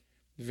like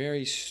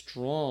very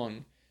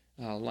strong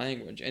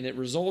language, and it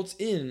results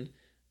in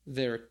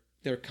their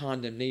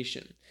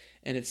condemnation.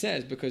 And it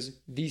says, because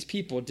these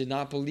people did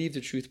not believe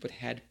the truth but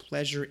had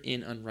pleasure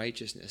in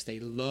unrighteousness. They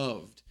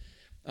loved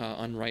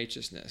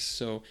unrighteousness.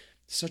 So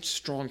such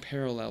strong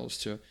parallels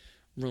to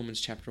Romans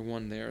chapter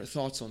 1 there.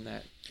 Thoughts on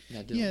that,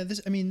 Dylan? Yeah,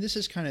 this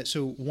is kind of,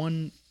 so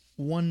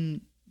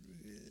one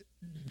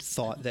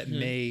thought that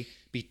may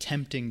be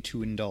tempting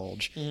to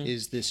indulge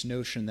is this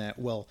notion that,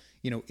 well,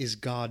 is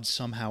God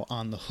somehow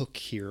on the hook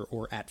here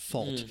or at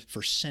fault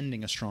for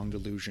sending a strong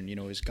delusion?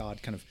 Is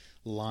God kind of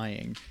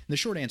lying? And the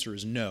short answer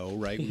is no,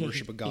 right? We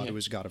worship a God who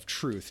is God of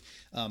truth.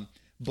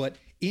 But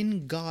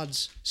in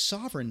God's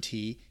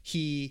sovereignty,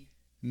 he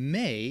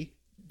may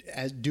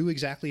do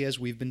exactly as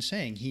we've been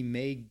saying. He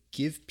may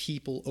give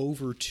people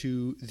over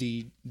to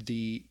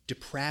the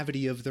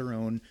depravity of their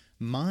own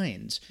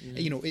minds.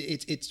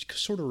 It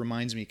sort of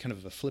reminds me kind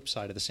of a flip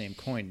side of the same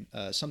coin,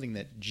 something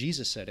that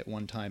Jesus said at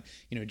one time.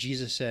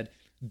 Jesus said,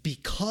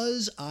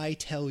 "Because I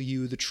tell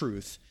you the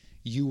truth,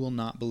 you will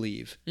not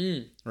believe."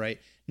 Right?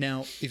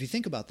 Now, if you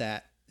think about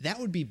that, that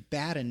would be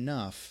bad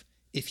enough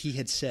if he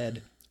had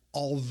said,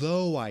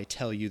 "Although I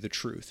tell you the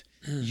truth,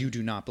 you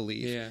do not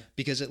believe." Yeah.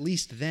 Because at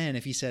least then,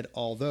 if he said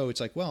 "although," it's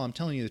like, well, I'm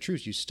telling you the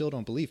truth, you still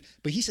don't believe.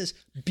 But he says,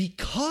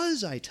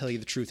 "Because I tell you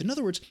the truth." In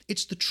other words,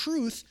 it's the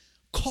truth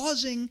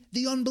causing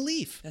the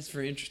unbelief. That's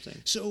very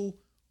interesting. So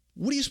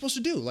what are you supposed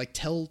to do? Like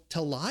tell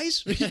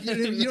lies? You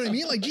know what I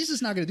mean? Like Jesus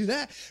is not going to do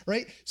that,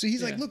 right? So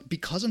he's like, look,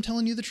 because I'm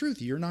telling you the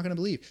truth, you're not going to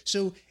believe.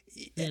 So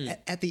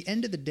at the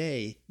end of the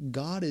day,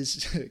 God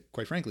is,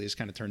 quite frankly, this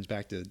kind of turns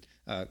back to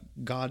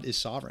God is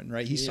sovereign,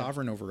 right? He's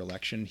sovereign over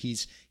election.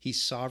 He's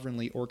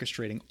sovereignly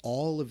orchestrating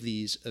all of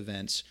these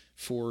events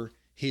for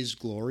his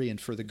glory and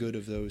for the good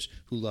of those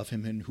who love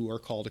him and who are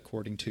called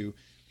according to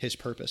his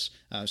purpose.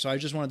 So I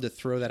just wanted to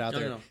throw that out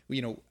there. No.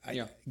 You know,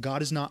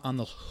 God is not on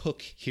the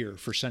hook here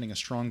for sending a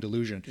strong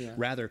delusion. Yeah.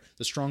 Rather,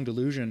 the strong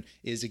delusion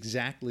is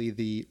exactly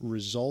the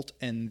result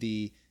and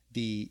the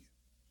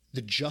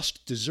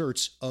just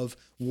deserts of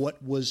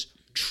what was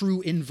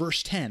true in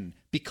verse 10,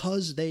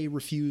 because they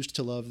refused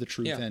to love the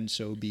truth and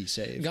so be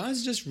saved.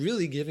 God's just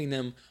really giving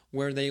them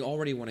where they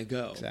already want to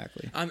go.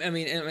 Exactly. I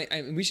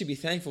mean, we should be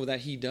thankful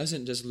that he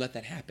doesn't just let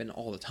that happen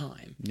all the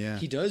time. Yeah.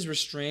 He does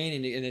restrain,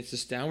 and it's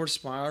this downward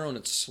spiral, and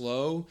it's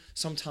slow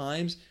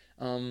sometimes.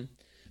 But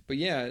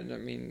yeah, I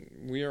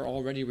mean, we are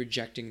already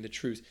rejecting the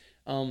truth.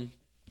 One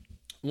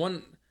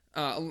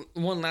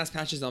last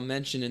passage I'll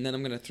mention, and then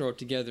I'm going to throw it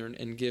together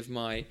and give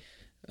my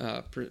 2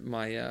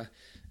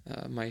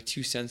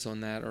 cents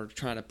on that, or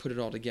trying to put it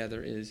all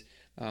together, is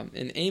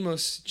in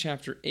Amos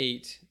chapter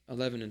 8,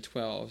 11 and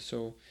 12.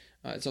 So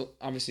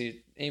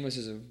obviously Amos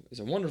is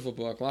a wonderful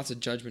book, lots of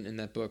judgment in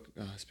that book,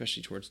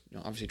 especially towards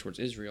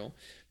Israel.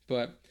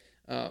 But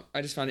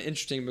I just found it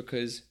interesting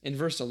because in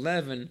verse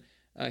 11,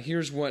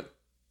 here's what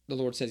the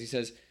Lord says. He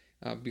says,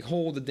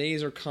 behold, the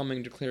days are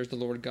coming, declares the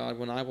Lord God,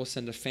 when I will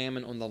send a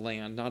famine on the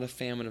land, not a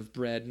famine of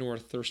bread, nor a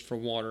thirst for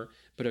water,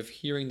 but of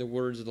hearing the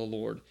words of the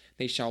Lord.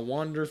 They shall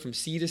wander from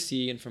sea to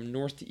sea, and from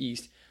north to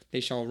east. They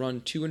shall run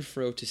to and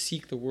fro to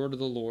seek the word of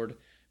the Lord,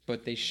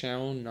 but they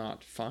shall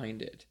not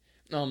find it.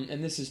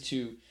 And this is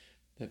to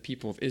the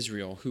people of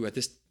Israel, who at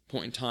this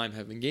point in time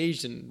have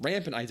engaged in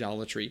rampant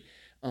idolatry.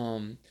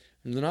 And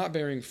they're not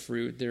bearing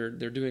fruit. They're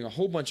doing a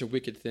whole bunch of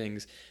wicked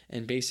things.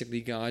 And basically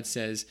God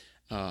says,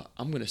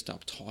 I'm going to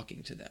stop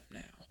talking to them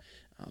now.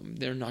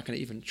 They're not going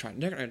to even try.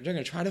 They're going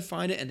to try to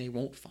find it, and they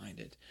won't find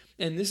it.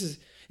 And it's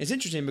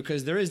interesting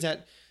because there is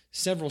that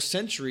several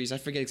centuries. I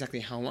forget exactly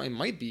how long. It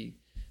might be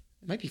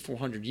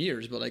 400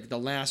 years, but like the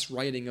last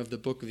writing of the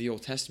book of the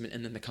Old Testament,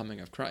 and then the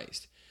coming of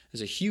Christ.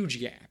 There's a huge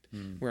gap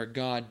where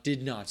God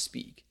did not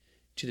speak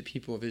to the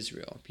people of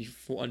Israel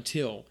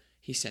until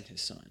He sent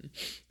His Son.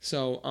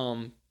 So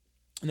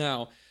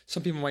now,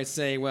 some people might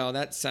say, well,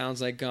 that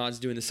sounds like God's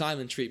doing the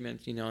silent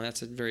treatment. You know,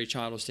 that's a very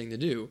childish thing to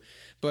do.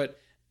 But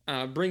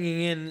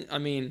bringing in, I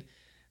mean,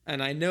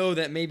 and I know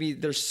that maybe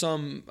there's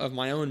some of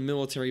my own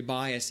military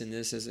bias in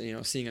this, as, you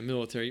know, seeing a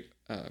military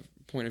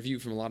point of view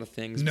from a lot of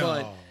things.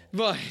 No.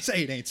 But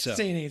say it ain't so.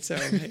 Say it ain't so.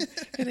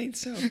 It ain't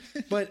so.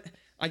 But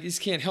I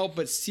just can't help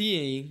but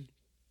seeing,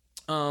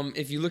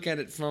 if you look at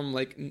it from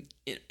like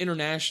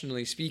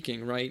internationally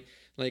speaking, right?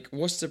 Like,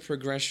 what's the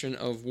progression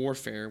of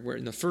warfare?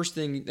 Where the first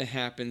thing that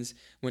happens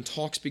when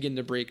talks begin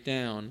to break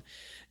down,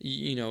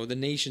 you know, the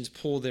nations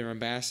pull their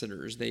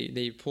ambassadors,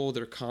 they pull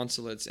their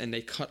consulates, and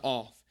they cut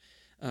off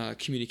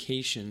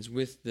communications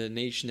with the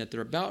nation that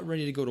they're about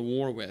ready to go to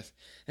war with.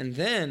 And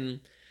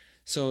then,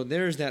 so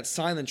there's that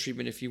silent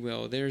treatment, if you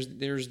will. There's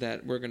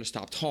that we're going to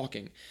stop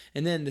talking.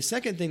 And then the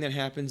second thing that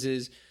happens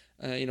is,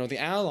 you know, the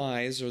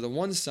allies, or the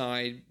one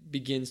side,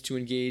 begins to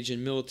engage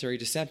in military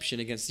deception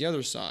against the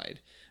other side.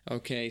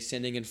 Okay,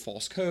 sending in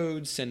false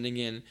codes, sending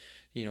in,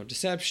 you know,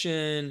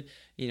 deception,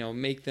 you know,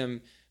 make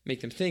them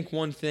think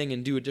one thing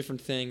and do a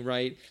different thing,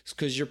 right? It's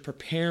because you're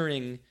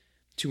preparing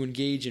to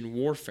engage in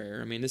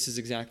warfare. I mean, this is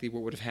exactly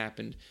what would have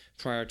happened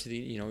prior to the,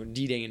 you know,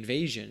 D-Day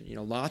invasion. You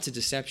know, lots of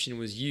deception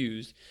was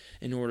used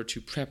in order to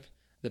prep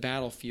the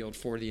battlefield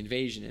for the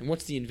invasion. And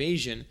what's the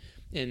invasion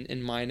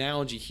in my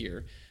analogy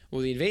here?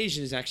 Well, the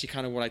invasion is actually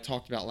kind of what I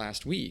talked about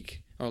last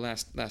week, or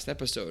last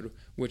episode,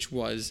 which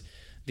was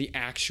the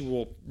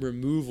actual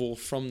removal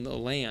from the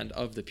land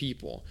of the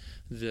people,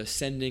 the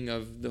sending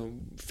of the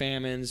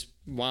famines,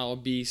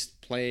 wild beasts,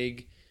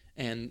 plague,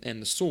 and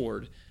the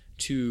sword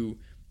to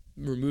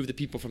remove the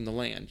people from the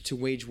land, to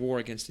wage war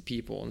against the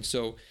people. And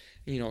so,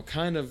 you know,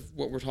 kind of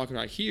what we're talking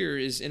about here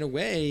is, in a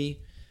way,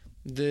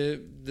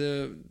 the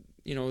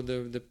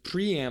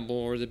preamble,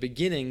 or the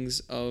beginnings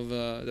of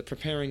the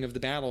preparing of the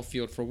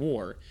battlefield for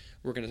war.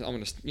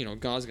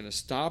 God's gonna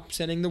stop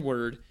sending the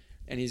word,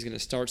 and He's gonna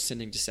start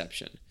sending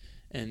deception.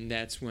 And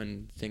that's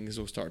when things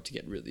will start to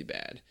get really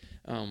bad.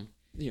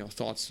 You know,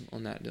 thoughts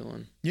on that,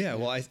 Dylan? Yeah,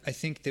 well, I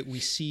think that we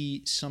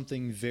see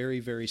something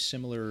very, very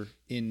similar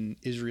in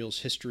Israel's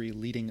history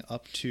leading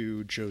up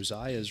to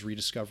Josiah's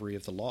rediscovery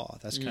of the law.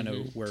 That's kind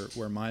of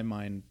where my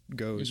mind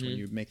goes when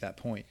you make that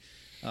point.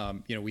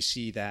 You know, we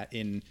see that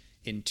in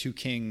 2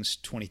 Kings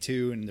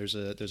 22, and there's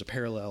a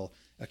parallel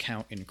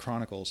account in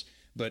Chronicles.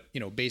 But,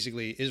 you know,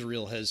 basically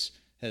Israel has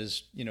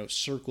you know,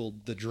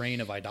 circled the drain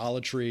of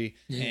idolatry,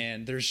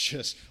 and there's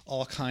just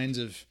all kinds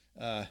of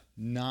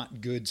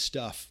not good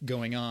stuff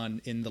going on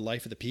in the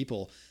life of the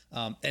people,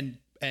 and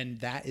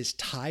that is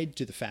tied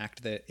to the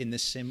fact that in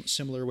this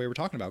similar way we're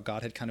talking about,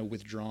 God had kind of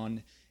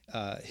withdrawn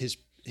his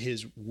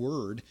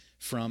word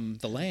from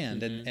the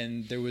land,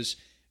 and there was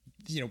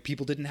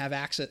people didn't have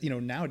access.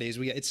 Nowadays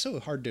it's so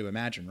hard to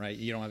imagine, right?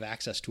 You don't have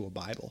access to a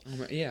Bible.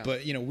 Yeah.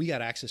 But we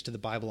got access to the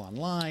Bible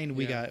online.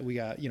 We got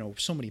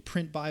so many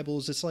print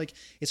Bibles. It's like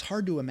it's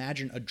hard to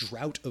imagine a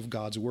drought of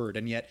God's word,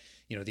 and yet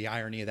the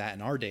irony of that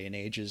in our day and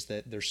age is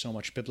that there's so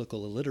much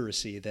biblical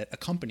illiteracy that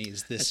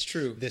accompanies this. That's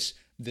true.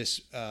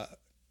 This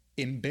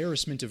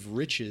embarrassment of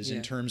riches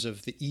in terms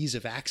of the ease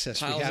of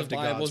access Piles we have of to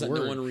Bibles God's that word.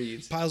 no one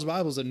reads. Piles of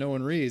Bibles that no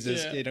one reads.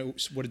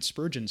 What did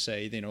Spurgeon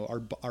say?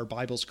 Our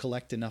Bibles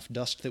collect enough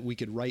dust that we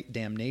could write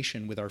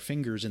damnation with our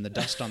fingers in the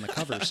dust on the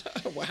covers.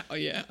 Wow,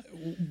 yeah.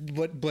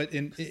 But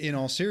in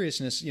all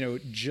seriousness,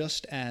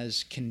 just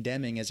as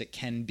condemning as it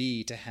can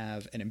be to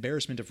have an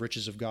embarrassment of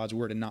riches of God's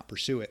word and not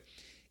pursue it,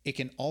 it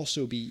can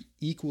also be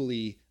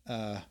equally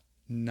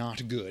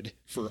not good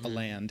for a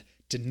land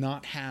to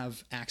not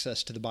have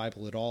access to the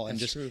Bible at all and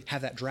That's just true.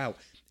 have that drought.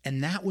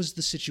 And that was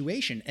the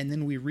situation. And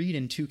then we read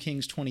in 2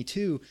 Kings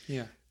 22,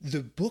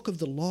 the book of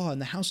the law in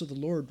the house of the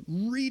Lord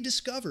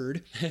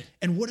rediscovered.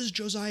 And what does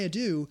Josiah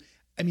do?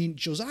 I mean,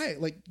 Josiah,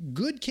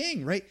 good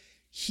king, right?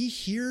 He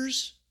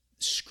hears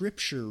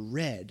scripture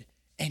read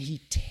and he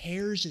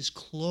tears his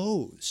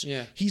clothes.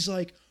 Yeah. He's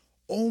like,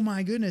 oh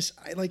my goodness,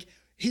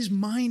 his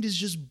mind is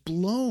just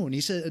blown. He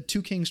said,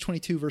 2 Kings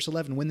 22, verse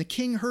 11, when the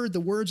king heard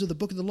the words of the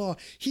book of the law,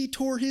 he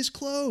tore his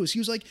clothes. He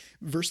was like,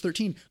 verse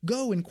 13,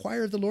 go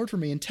inquire of the Lord for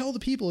me and tell the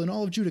people in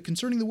all of Judah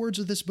concerning the words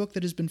of this book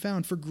that has been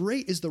found. For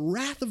great is the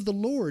wrath of the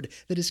Lord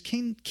that is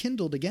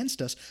kindled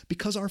against us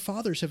because our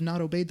fathers have not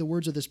obeyed the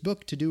words of this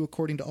book to do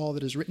according to all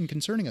that is written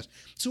concerning us.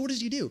 So what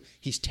does he do?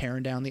 He's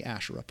tearing down the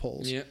Asherah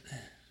poles. Yeah.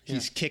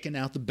 He's kicking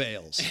out the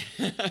Baals,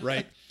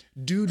 right?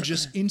 Dude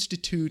just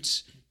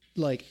institutes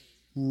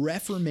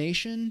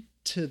reformation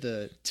to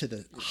the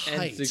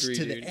heights, degree,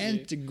 to the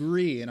nth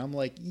degree. And I'm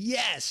like,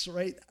 yes,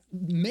 right?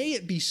 May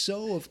it be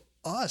so of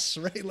us,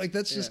 right?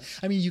 That's just,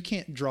 I mean, you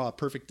can't draw a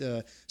perfect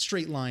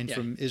straight line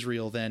from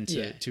Israel then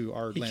to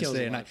our lands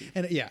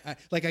today.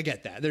 I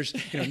get that. There's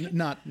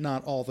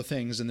not all the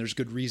things, and there's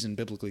good reason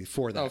biblically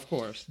for that. Oh, of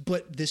course.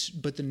 But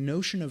the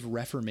notion of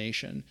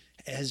reformation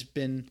has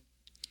been,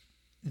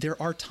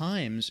 there are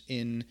times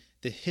in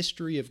the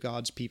history of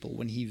God's people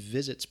when he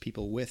visits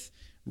people with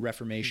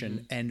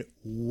reformation. And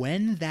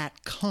when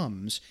that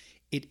comes,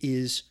 it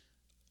is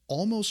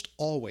almost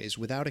always,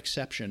 without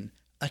exception,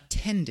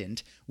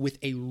 attendant with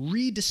a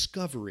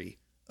rediscovery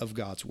of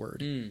God's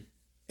word,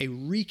 a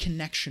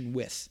reconnection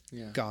with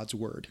God's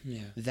word.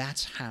 Yeah.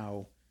 That's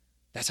how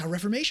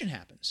reformation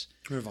happens.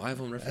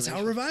 Revival and reformation. That's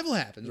how revival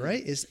happens,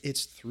 right?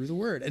 It's through the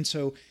word. And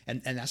so,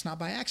 and that's not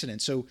by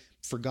accident. So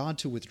for God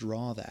to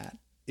withdraw that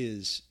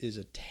is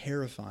a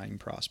terrifying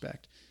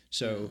prospect.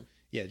 So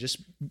just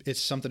it's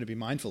something to be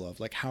mindful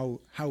of. How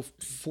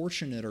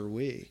fortunate are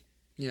we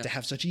to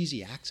have such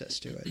easy access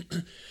to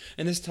it?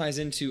 And this ties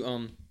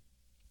into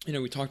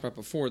we talked about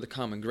before the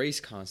common grace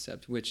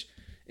concept, which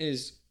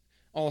is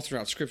all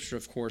throughout Scripture,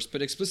 of course,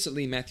 but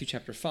explicitly in Matthew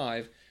chapter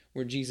 5,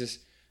 where Jesus,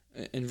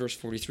 in verse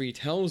 43,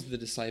 tells the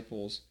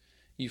disciples,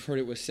 "You've heard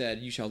it was said,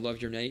 you shall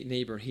love your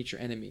neighbor and hate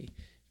your enemy.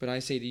 But I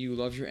say to you,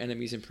 love your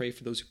enemies and pray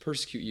for those who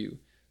persecute you,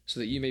 so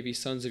that you may be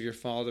sons of your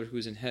Father who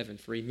is in heaven.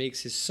 For he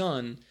makes his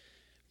sun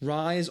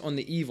rise on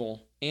the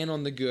evil and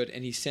on the good,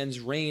 and he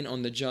sends rain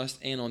on the just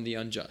and on the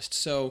unjust."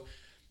 So,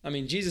 I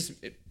mean, Jesus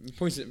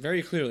points it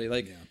very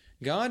clearly,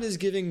 God is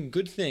giving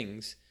good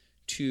things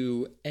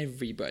to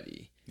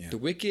everybody, the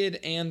wicked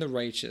and the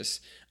righteous.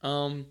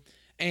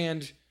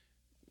 And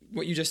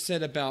what you just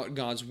said about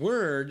God's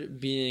word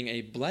being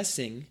a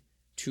blessing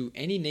to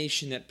any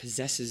nation that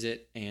possesses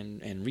it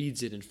and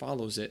reads it and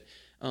follows it,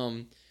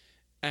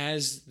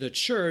 as the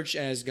church,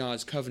 as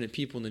God's covenant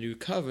people in the new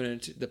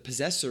covenant, the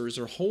possessors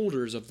or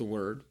holders of the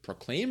word,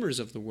 proclaimers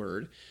of the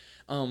word,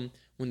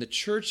 when the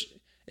church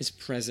is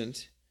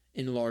present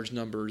in large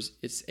numbers,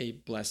 it's a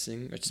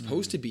blessing. It's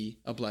supposed to be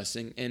a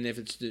blessing. And if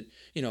it's the,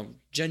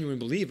 genuine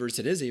believers,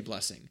 it is a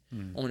blessing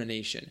on a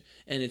nation.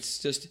 And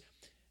it's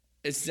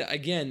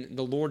again,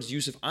 the Lord's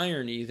use of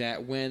irony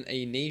that when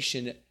a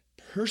nation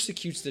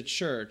persecutes the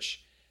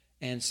church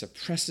and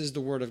suppresses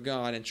the word of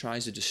God and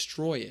tries to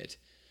destroy it,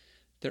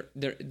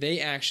 they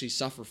actually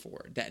suffer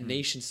for it. That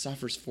nation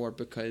suffers for it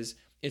because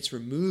it's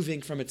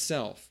removing from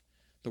itself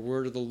the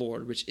word of the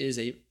Lord, which is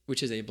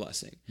a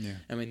blessing. Yeah.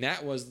 I mean,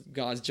 that was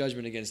God's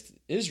judgment against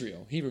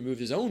Israel. He removed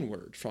his own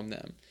word from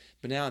them.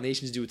 But now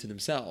nations do it to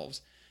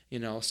themselves.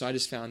 So I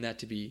just found that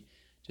to be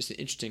just an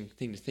interesting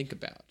thing to think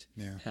about.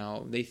 Yeah.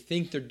 How they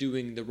think they're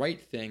doing the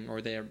right thing,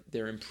 or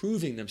they're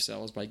improving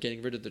themselves by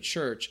getting rid of the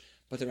church,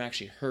 but they're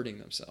actually hurting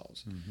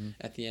themselves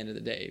at the end of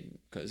the day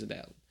because of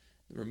that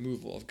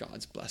removal of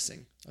God's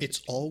blessing.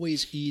 It's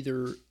always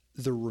either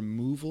the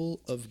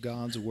removal of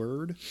God's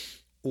word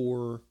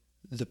or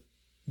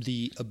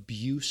the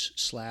abuse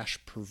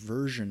 /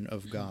 perversion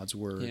of God's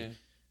word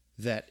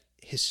that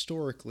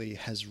historically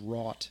has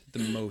wrought the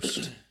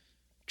most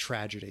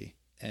tragedy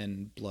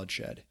and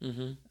bloodshed.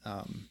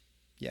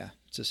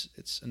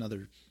 It's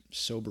another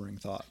sobering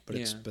thought,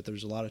 but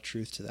there's a lot of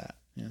truth to that.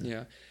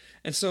 Yeah.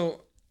 And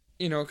so,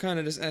 kind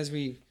of just as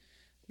we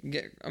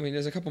get,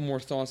 there's a couple more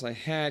thoughts I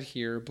had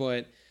here,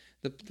 but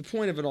the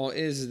point of it all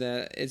is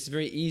that it's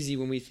very easy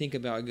when we think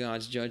about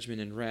God's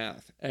judgment and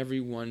wrath.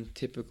 Everyone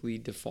typically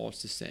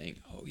defaults to saying,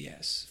 "Oh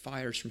yes,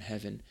 fires from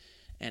heaven,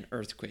 and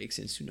earthquakes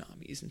and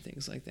tsunamis and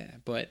things like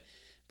that." But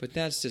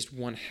that's just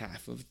one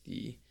half of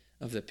the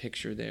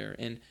picture there.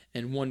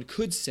 And one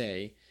could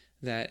say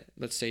that,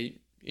 let's say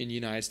in the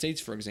United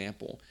States, for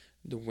example,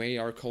 the way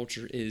our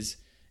culture is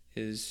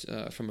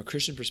from a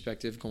Christian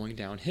perspective going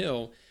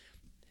downhill.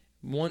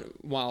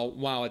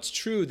 While it's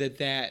true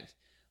that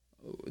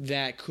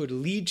could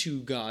lead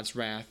to God's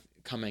wrath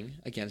coming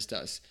against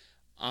us,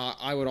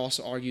 I would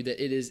also argue that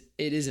it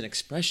is an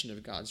expression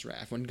of God's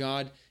wrath when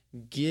God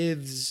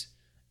gives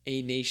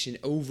a nation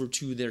over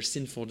to their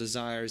sinful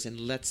desires and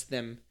lets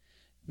them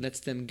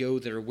go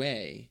their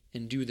way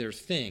and do their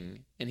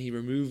thing, and He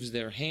removes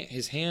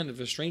His hand of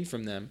restraint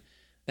from them.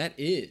 That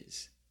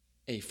is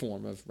a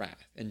form of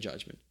wrath and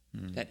judgment.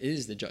 That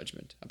is the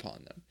judgment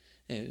upon them,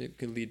 and it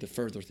could lead to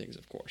further things,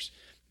 of course.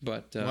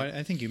 But well,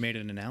 I think you made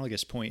an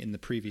analogous point in the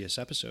previous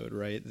episode,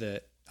 right?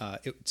 That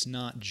it's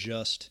not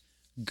just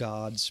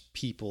God's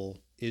people,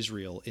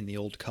 Israel, in the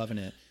Old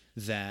Covenant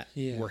that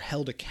were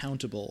held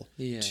accountable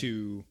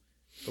to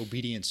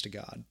obedience to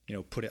God.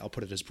 I'll put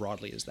it as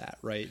broadly as that,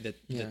 right? That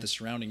the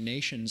surrounding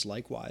nations,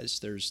 likewise,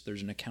 there's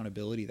an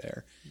accountability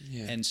there.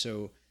 Yeah. And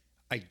so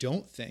I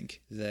don't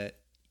think that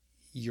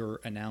your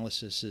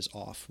analysis is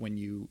off when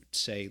you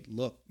say,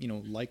 look,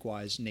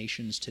 likewise,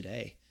 nations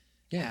today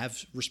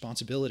have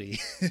responsibility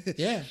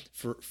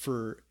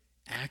for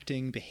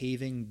acting,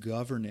 behaving,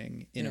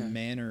 governing in a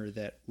manner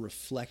that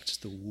reflects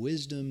the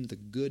wisdom, the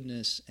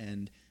goodness,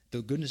 and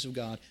the goodness of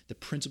God, the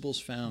principles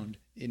found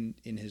in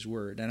His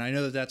Word. And I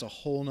know that that's a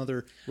whole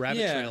nother rabbit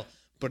trail,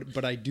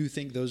 but I do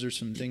think those are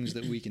some things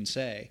that we can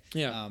say.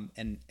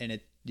 And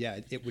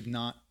it would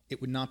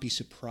not be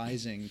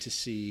surprising to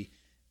see,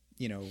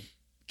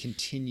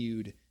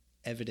 continued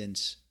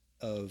evidence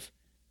of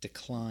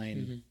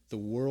decline the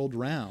world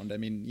round. I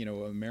mean,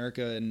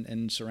 America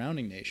and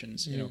surrounding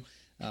nations,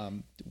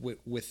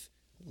 with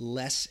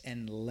less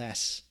and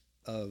less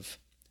of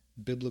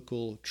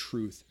biblical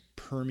truth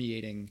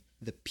permeating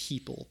the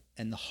people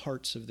and the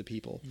hearts of the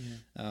people.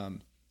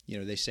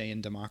 They say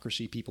in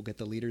democracy, people get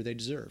the leader they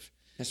deserve.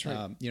 That's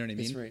right. You know what I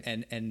mean?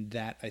 Right. And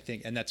that, I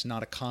think, and that's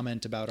not a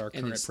comment about our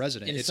current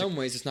president. In some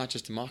ways, it's not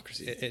just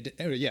democracy.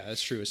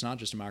 That's true. It's not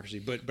just democracy,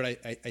 but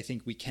I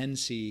think we can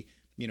see,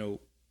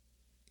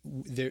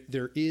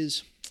 there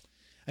is,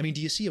 I mean,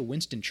 do you see a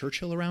Winston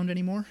Churchill around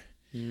anymore?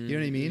 You know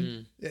what I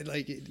mean?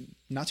 Like,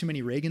 not too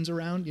many Reagans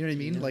around. You know what I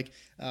mean? Yeah. Like,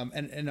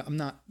 and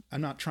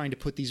I'm not trying to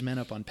put these men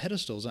up on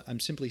pedestals. I'm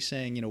simply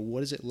saying,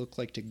 what does it look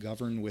like to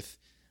govern with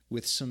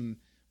some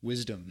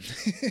wisdom?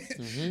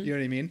 You know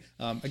what I mean?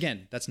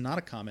 Again, that's not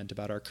a comment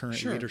about our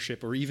current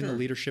leadership or even the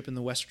leadership in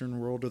the Western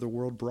world or the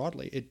world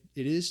broadly.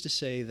 It is to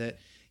say that,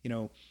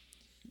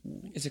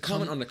 it's a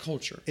comment on the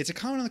culture. It's a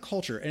comment on the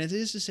culture, and it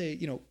is to say,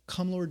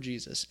 come Lord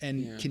Jesus,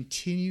 and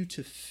continue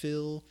to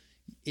fill.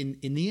 In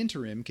the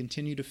interim,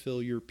 continue to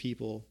fill your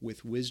people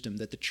with wisdom,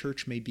 that the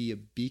church may be a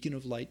beacon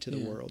of light to the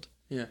world.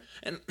 Yeah,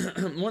 and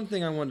one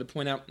thing I wanted to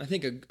point out, I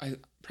think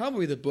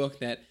probably the book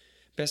that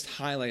best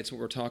highlights what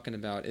we're talking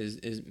about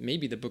is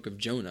maybe the book of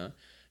Jonah,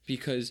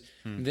 because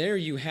there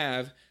you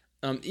have,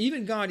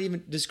 even God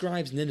even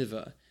describes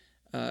Nineveh.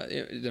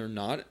 They're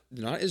not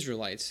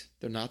Israelites.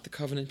 They're not the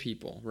covenant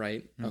people,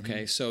 right?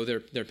 Okay, so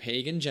they're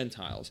pagan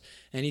Gentiles,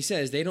 and He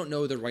says they don't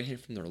know their right hand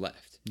from their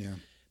left. Yeah.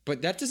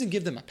 But that doesn't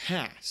give them a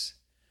pass,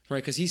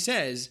 right? Because He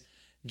says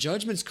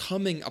judgment's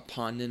coming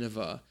upon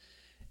Nineveh,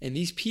 and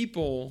these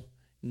people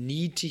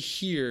need to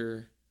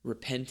hear,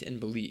 repent, and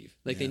believe.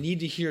 They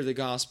need to hear the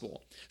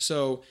gospel.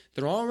 So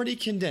they're already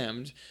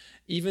condemned,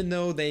 even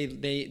though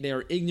they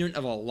are ignorant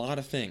of a lot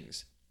of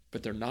things.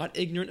 But they're not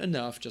ignorant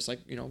enough, just like,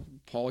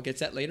 Paul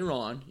gets at later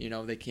on. They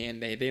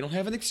don't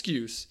have an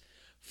excuse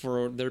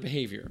for their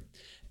behavior.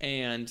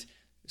 And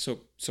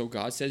so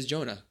God says,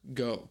 Jonah,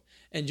 go.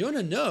 And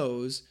Jonah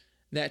knows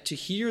that to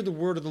hear the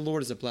word of the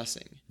Lord is a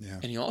blessing. Yeah.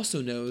 And he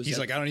also knows he's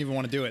like, I don't even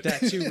want to do it.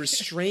 That to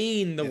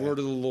restrain the word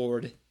of the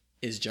Lord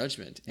is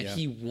judgment. And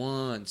he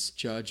wants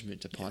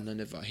judgment upon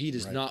Nineveh. He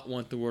does not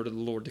want the word of the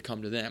Lord to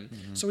come to them.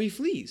 So he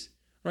flees,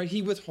 right?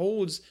 He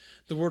withholds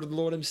the word of the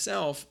Lord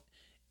himself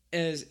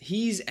as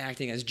he's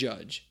acting as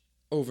judge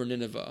over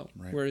Nineveh.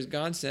 Right. Whereas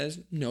God says,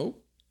 no,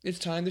 it's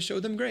time to show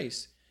them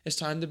grace. It's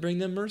time to bring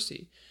them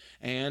mercy.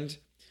 And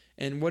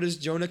what does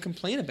Jonah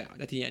complain about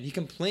at the end? He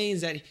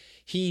complains that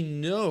he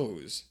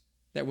knows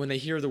that when they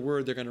hear the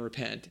word, they're going to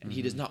repent, and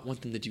he does not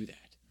want them to do that.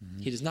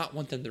 He does not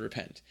want them to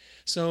repent.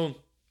 So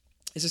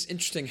it's just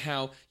interesting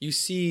how you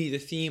see the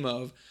theme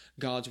of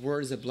God's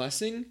word is a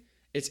blessing,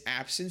 its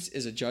absence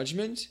is a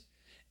judgment,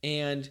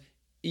 and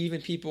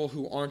even people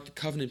who aren't the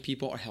covenant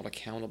people are held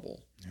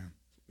accountable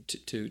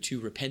to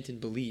repent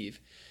and believe.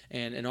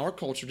 And in our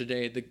culture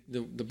today,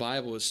 the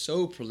Bible is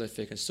so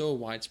prolific and so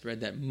widespread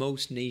that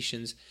most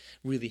nations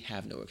really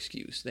have no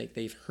excuse.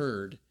 They've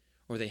heard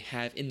or they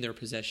have in their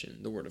possession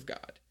the word of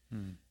God.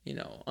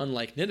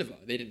 Unlike Nineveh,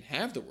 they didn't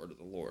have the word of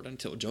the Lord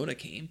until Jonah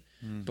came.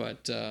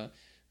 But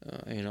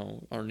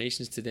our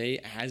nations today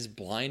as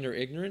blind or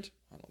ignorant?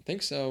 I don't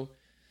think so.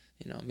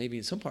 Maybe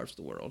in some parts of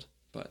the world,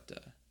 but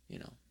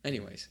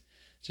anyways,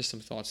 just some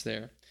thoughts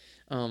there.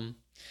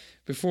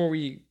 Before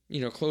we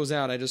close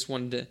out, I just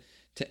wanted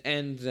to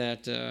end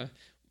that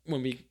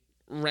when we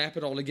wrap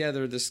it all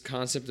together, this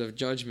concept of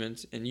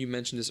judgment, and you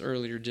mentioned this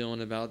earlier,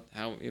 Dylan, about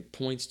how it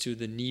points to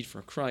the need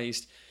for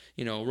Christ.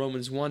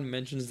 Romans 1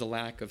 mentions the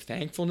lack of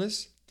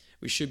thankfulness.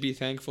 We should be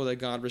thankful that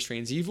God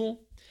restrains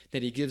evil,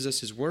 that he gives us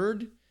his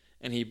word,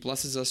 and he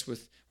blesses us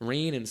with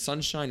rain and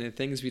sunshine and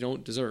things we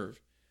don't deserve,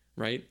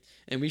 right?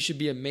 And we should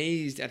be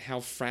amazed at how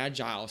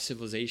fragile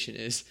civilization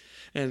is.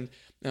 And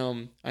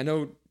I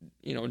know,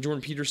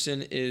 Jordan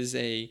Peterson is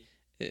I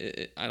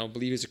don't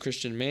believe he's a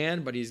Christian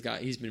man, but he's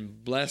been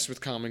blessed with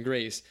common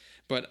grace.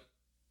 But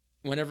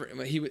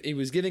whenever he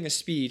was giving a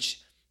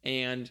speech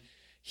and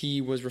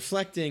he was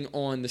reflecting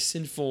on the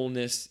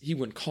sinfulness, he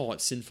wouldn't call it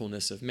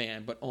sinfulness of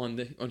man, but on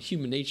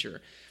human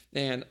nature.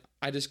 And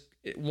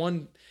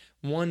one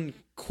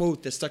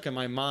quote that stuck in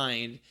my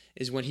mind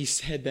is when he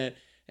said that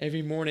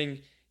every morning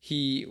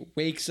he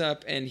wakes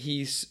up and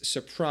he's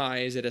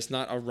surprised that it's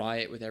not a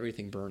riot with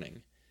everything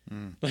burning.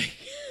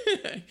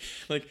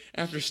 Like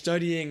after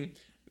studying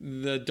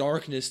the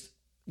darkness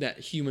that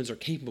humans are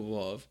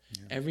capable of,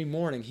 every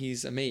morning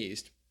he's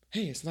amazed.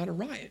 Hey, it's not a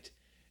riot.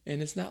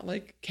 And it's not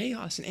like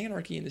chaos and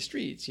anarchy in the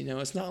streets.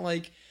 It's not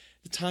like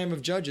the time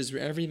of Judges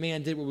where every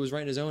man did what was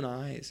right in his own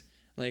eyes.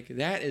 Like,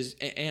 that is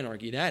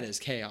anarchy. That is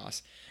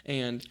chaos.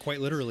 And quite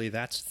literally,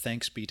 that's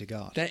thanks be to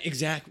God. That's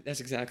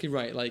exactly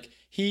right. Like,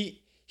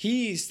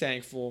 he's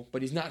thankful,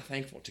 but he's not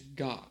thankful to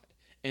God.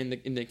 And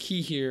the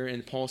key here,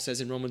 and Paul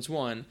says in Romans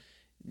 1,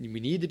 we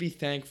need to be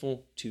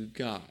thankful to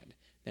God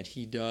that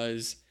he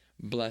does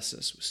bless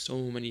us with so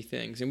many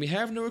things. And we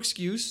have no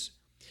excuse.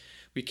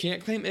 We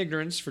can't claim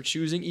ignorance for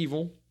choosing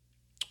evil.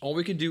 All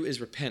we can do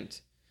is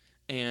repent,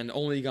 and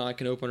only God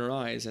can open our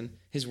eyes, and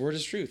his word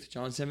is truth.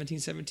 John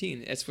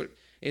 17:17.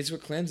 It's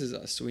what cleanses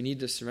us. So we need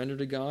to surrender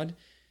to God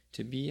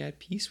to be at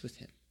peace with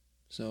him.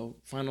 So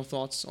final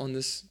thoughts on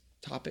this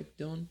topic,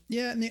 Dylan?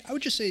 Yeah, and I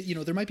would just say,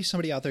 there might be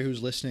somebody out there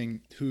who's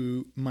listening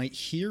who might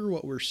hear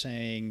what we're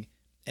saying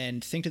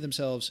and think to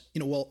themselves,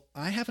 well,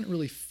 I haven't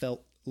really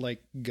felt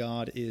like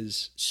God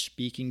is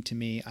speaking to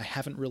me. I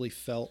haven't really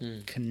felt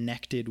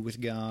connected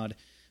with God.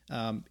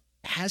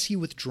 Has he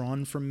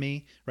withdrawn from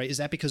me, right? Is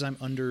that because I'm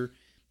under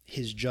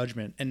his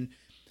judgment? And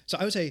so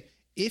I would say,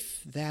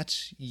 if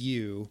that's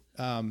you,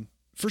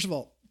 first of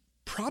all,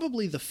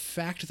 probably the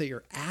fact that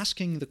you're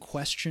asking the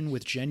question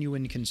with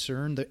genuine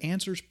concern, the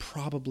answer is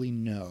probably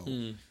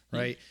no,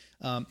 right?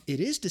 It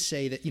is to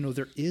say that,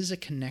 there is a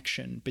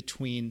connection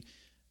between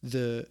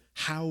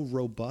how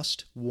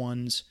robust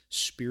one's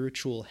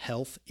spiritual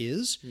health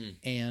is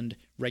and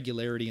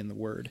regularity in the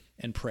word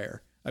and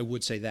prayer. I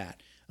would say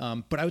that.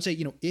 But I would say,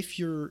 if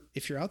you're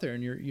out there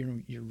and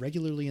you're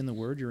regularly in the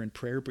word, you're in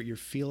prayer, but you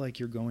feel like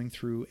you're going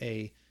through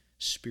a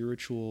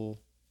spiritual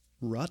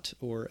rut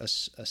or a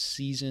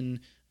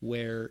season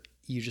where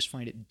you just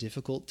find it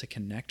difficult to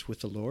connect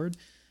with the Lord,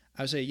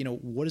 I would say,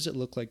 what does it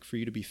look like for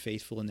you to be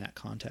faithful in that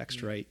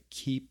context, right?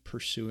 Keep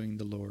pursuing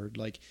the Lord.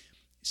 Like,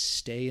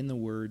 stay in the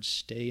word,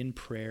 stay in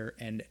prayer,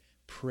 and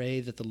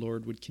pray that the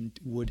Lord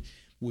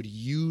would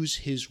use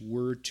his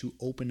word to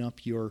open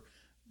up your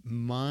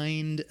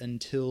mind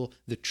until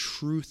the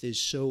truth is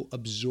so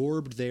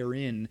absorbed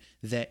therein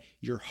that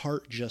your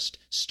heart just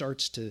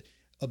starts to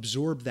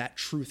absorb that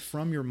truth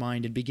from your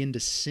mind and begin to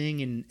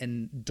sing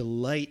and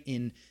delight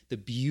in the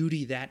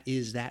beauty that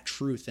is that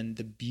truth and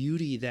the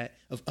beauty that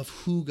of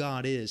who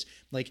God is.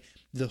 Like,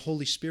 the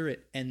Holy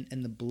Spirit and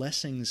the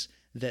blessings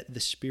that the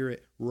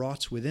Spirit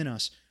wroughts within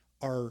us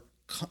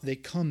they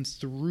come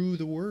through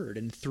the word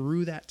and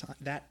through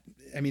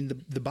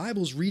the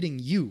Bible's reading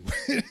you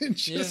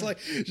just like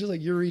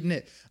you're reading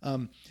it.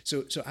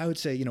 So I would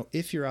say,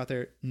 if you're out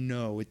there,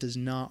 no, it does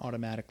not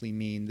automatically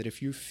mean that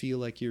if you feel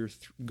like you're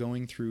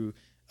going through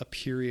a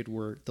period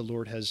where the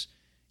Lord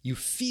you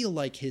feel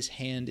like his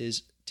hand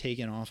is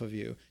taken off of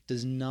you,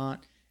 does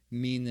not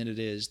mean that it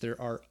is.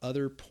 There are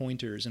other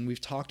pointers, and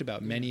we've talked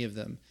about many of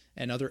them,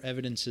 and other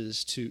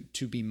evidences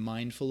to be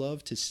mindful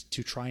of,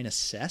 to try and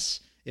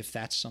assess if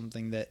that's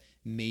something that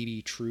may be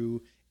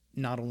true,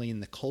 not only in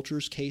the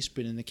culture's case,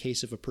 but in the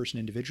case of a person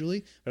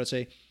individually. But I'd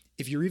say,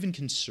 if you're even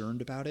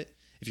concerned about it,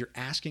 if you're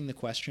asking the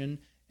question,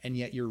 and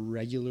yet you're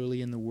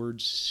regularly in the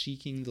word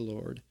seeking the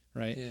Lord,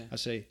 right? Yeah. I'd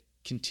say,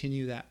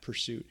 continue that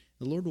pursuit.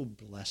 The Lord will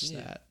bless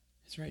that.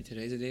 That's right.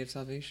 Today's a day of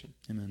salvation.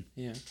 Amen.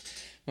 Yeah.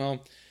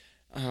 Well,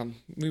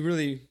 we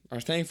really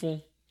are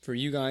thankful for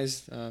you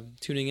guys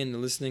tuning in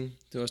and listening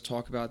to us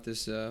talk about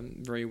this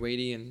very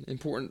weighty and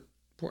important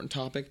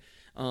topic.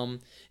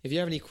 If you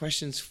have any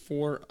questions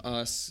for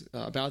us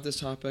about this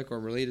topic or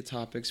related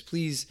topics,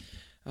 please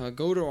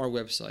go to our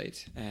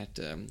website at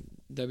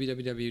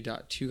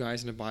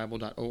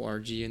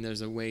www.twoguysinthebible.org, and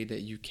there's a way that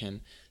you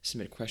can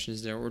submit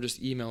questions there, or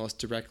just email us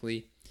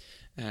directly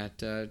at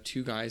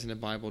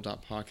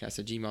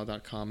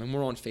twoguysinthebible.podcast@gmail.com, and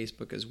we're on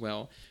Facebook as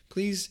well.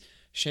 Please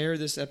share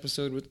this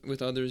episode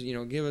with others.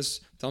 Give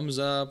us thumbs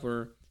up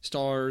or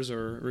stars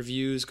or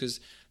reviews, because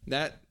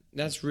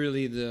that's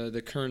really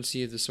the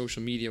currency of the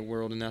social media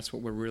world, and that's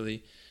what we're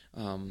really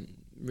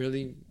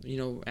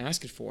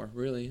asking for,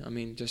 really. I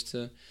mean, just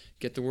to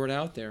get the word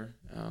out there.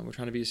 We're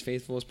trying to be as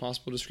faithful as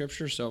possible to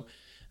Scripture. So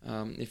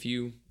if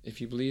you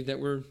believe that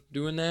we're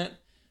doing that,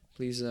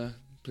 please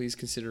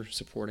consider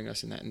supporting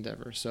us in that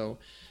endeavor. So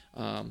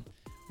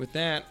with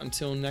that,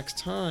 until next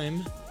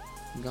time,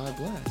 God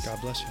bless.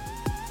 God bless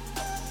you.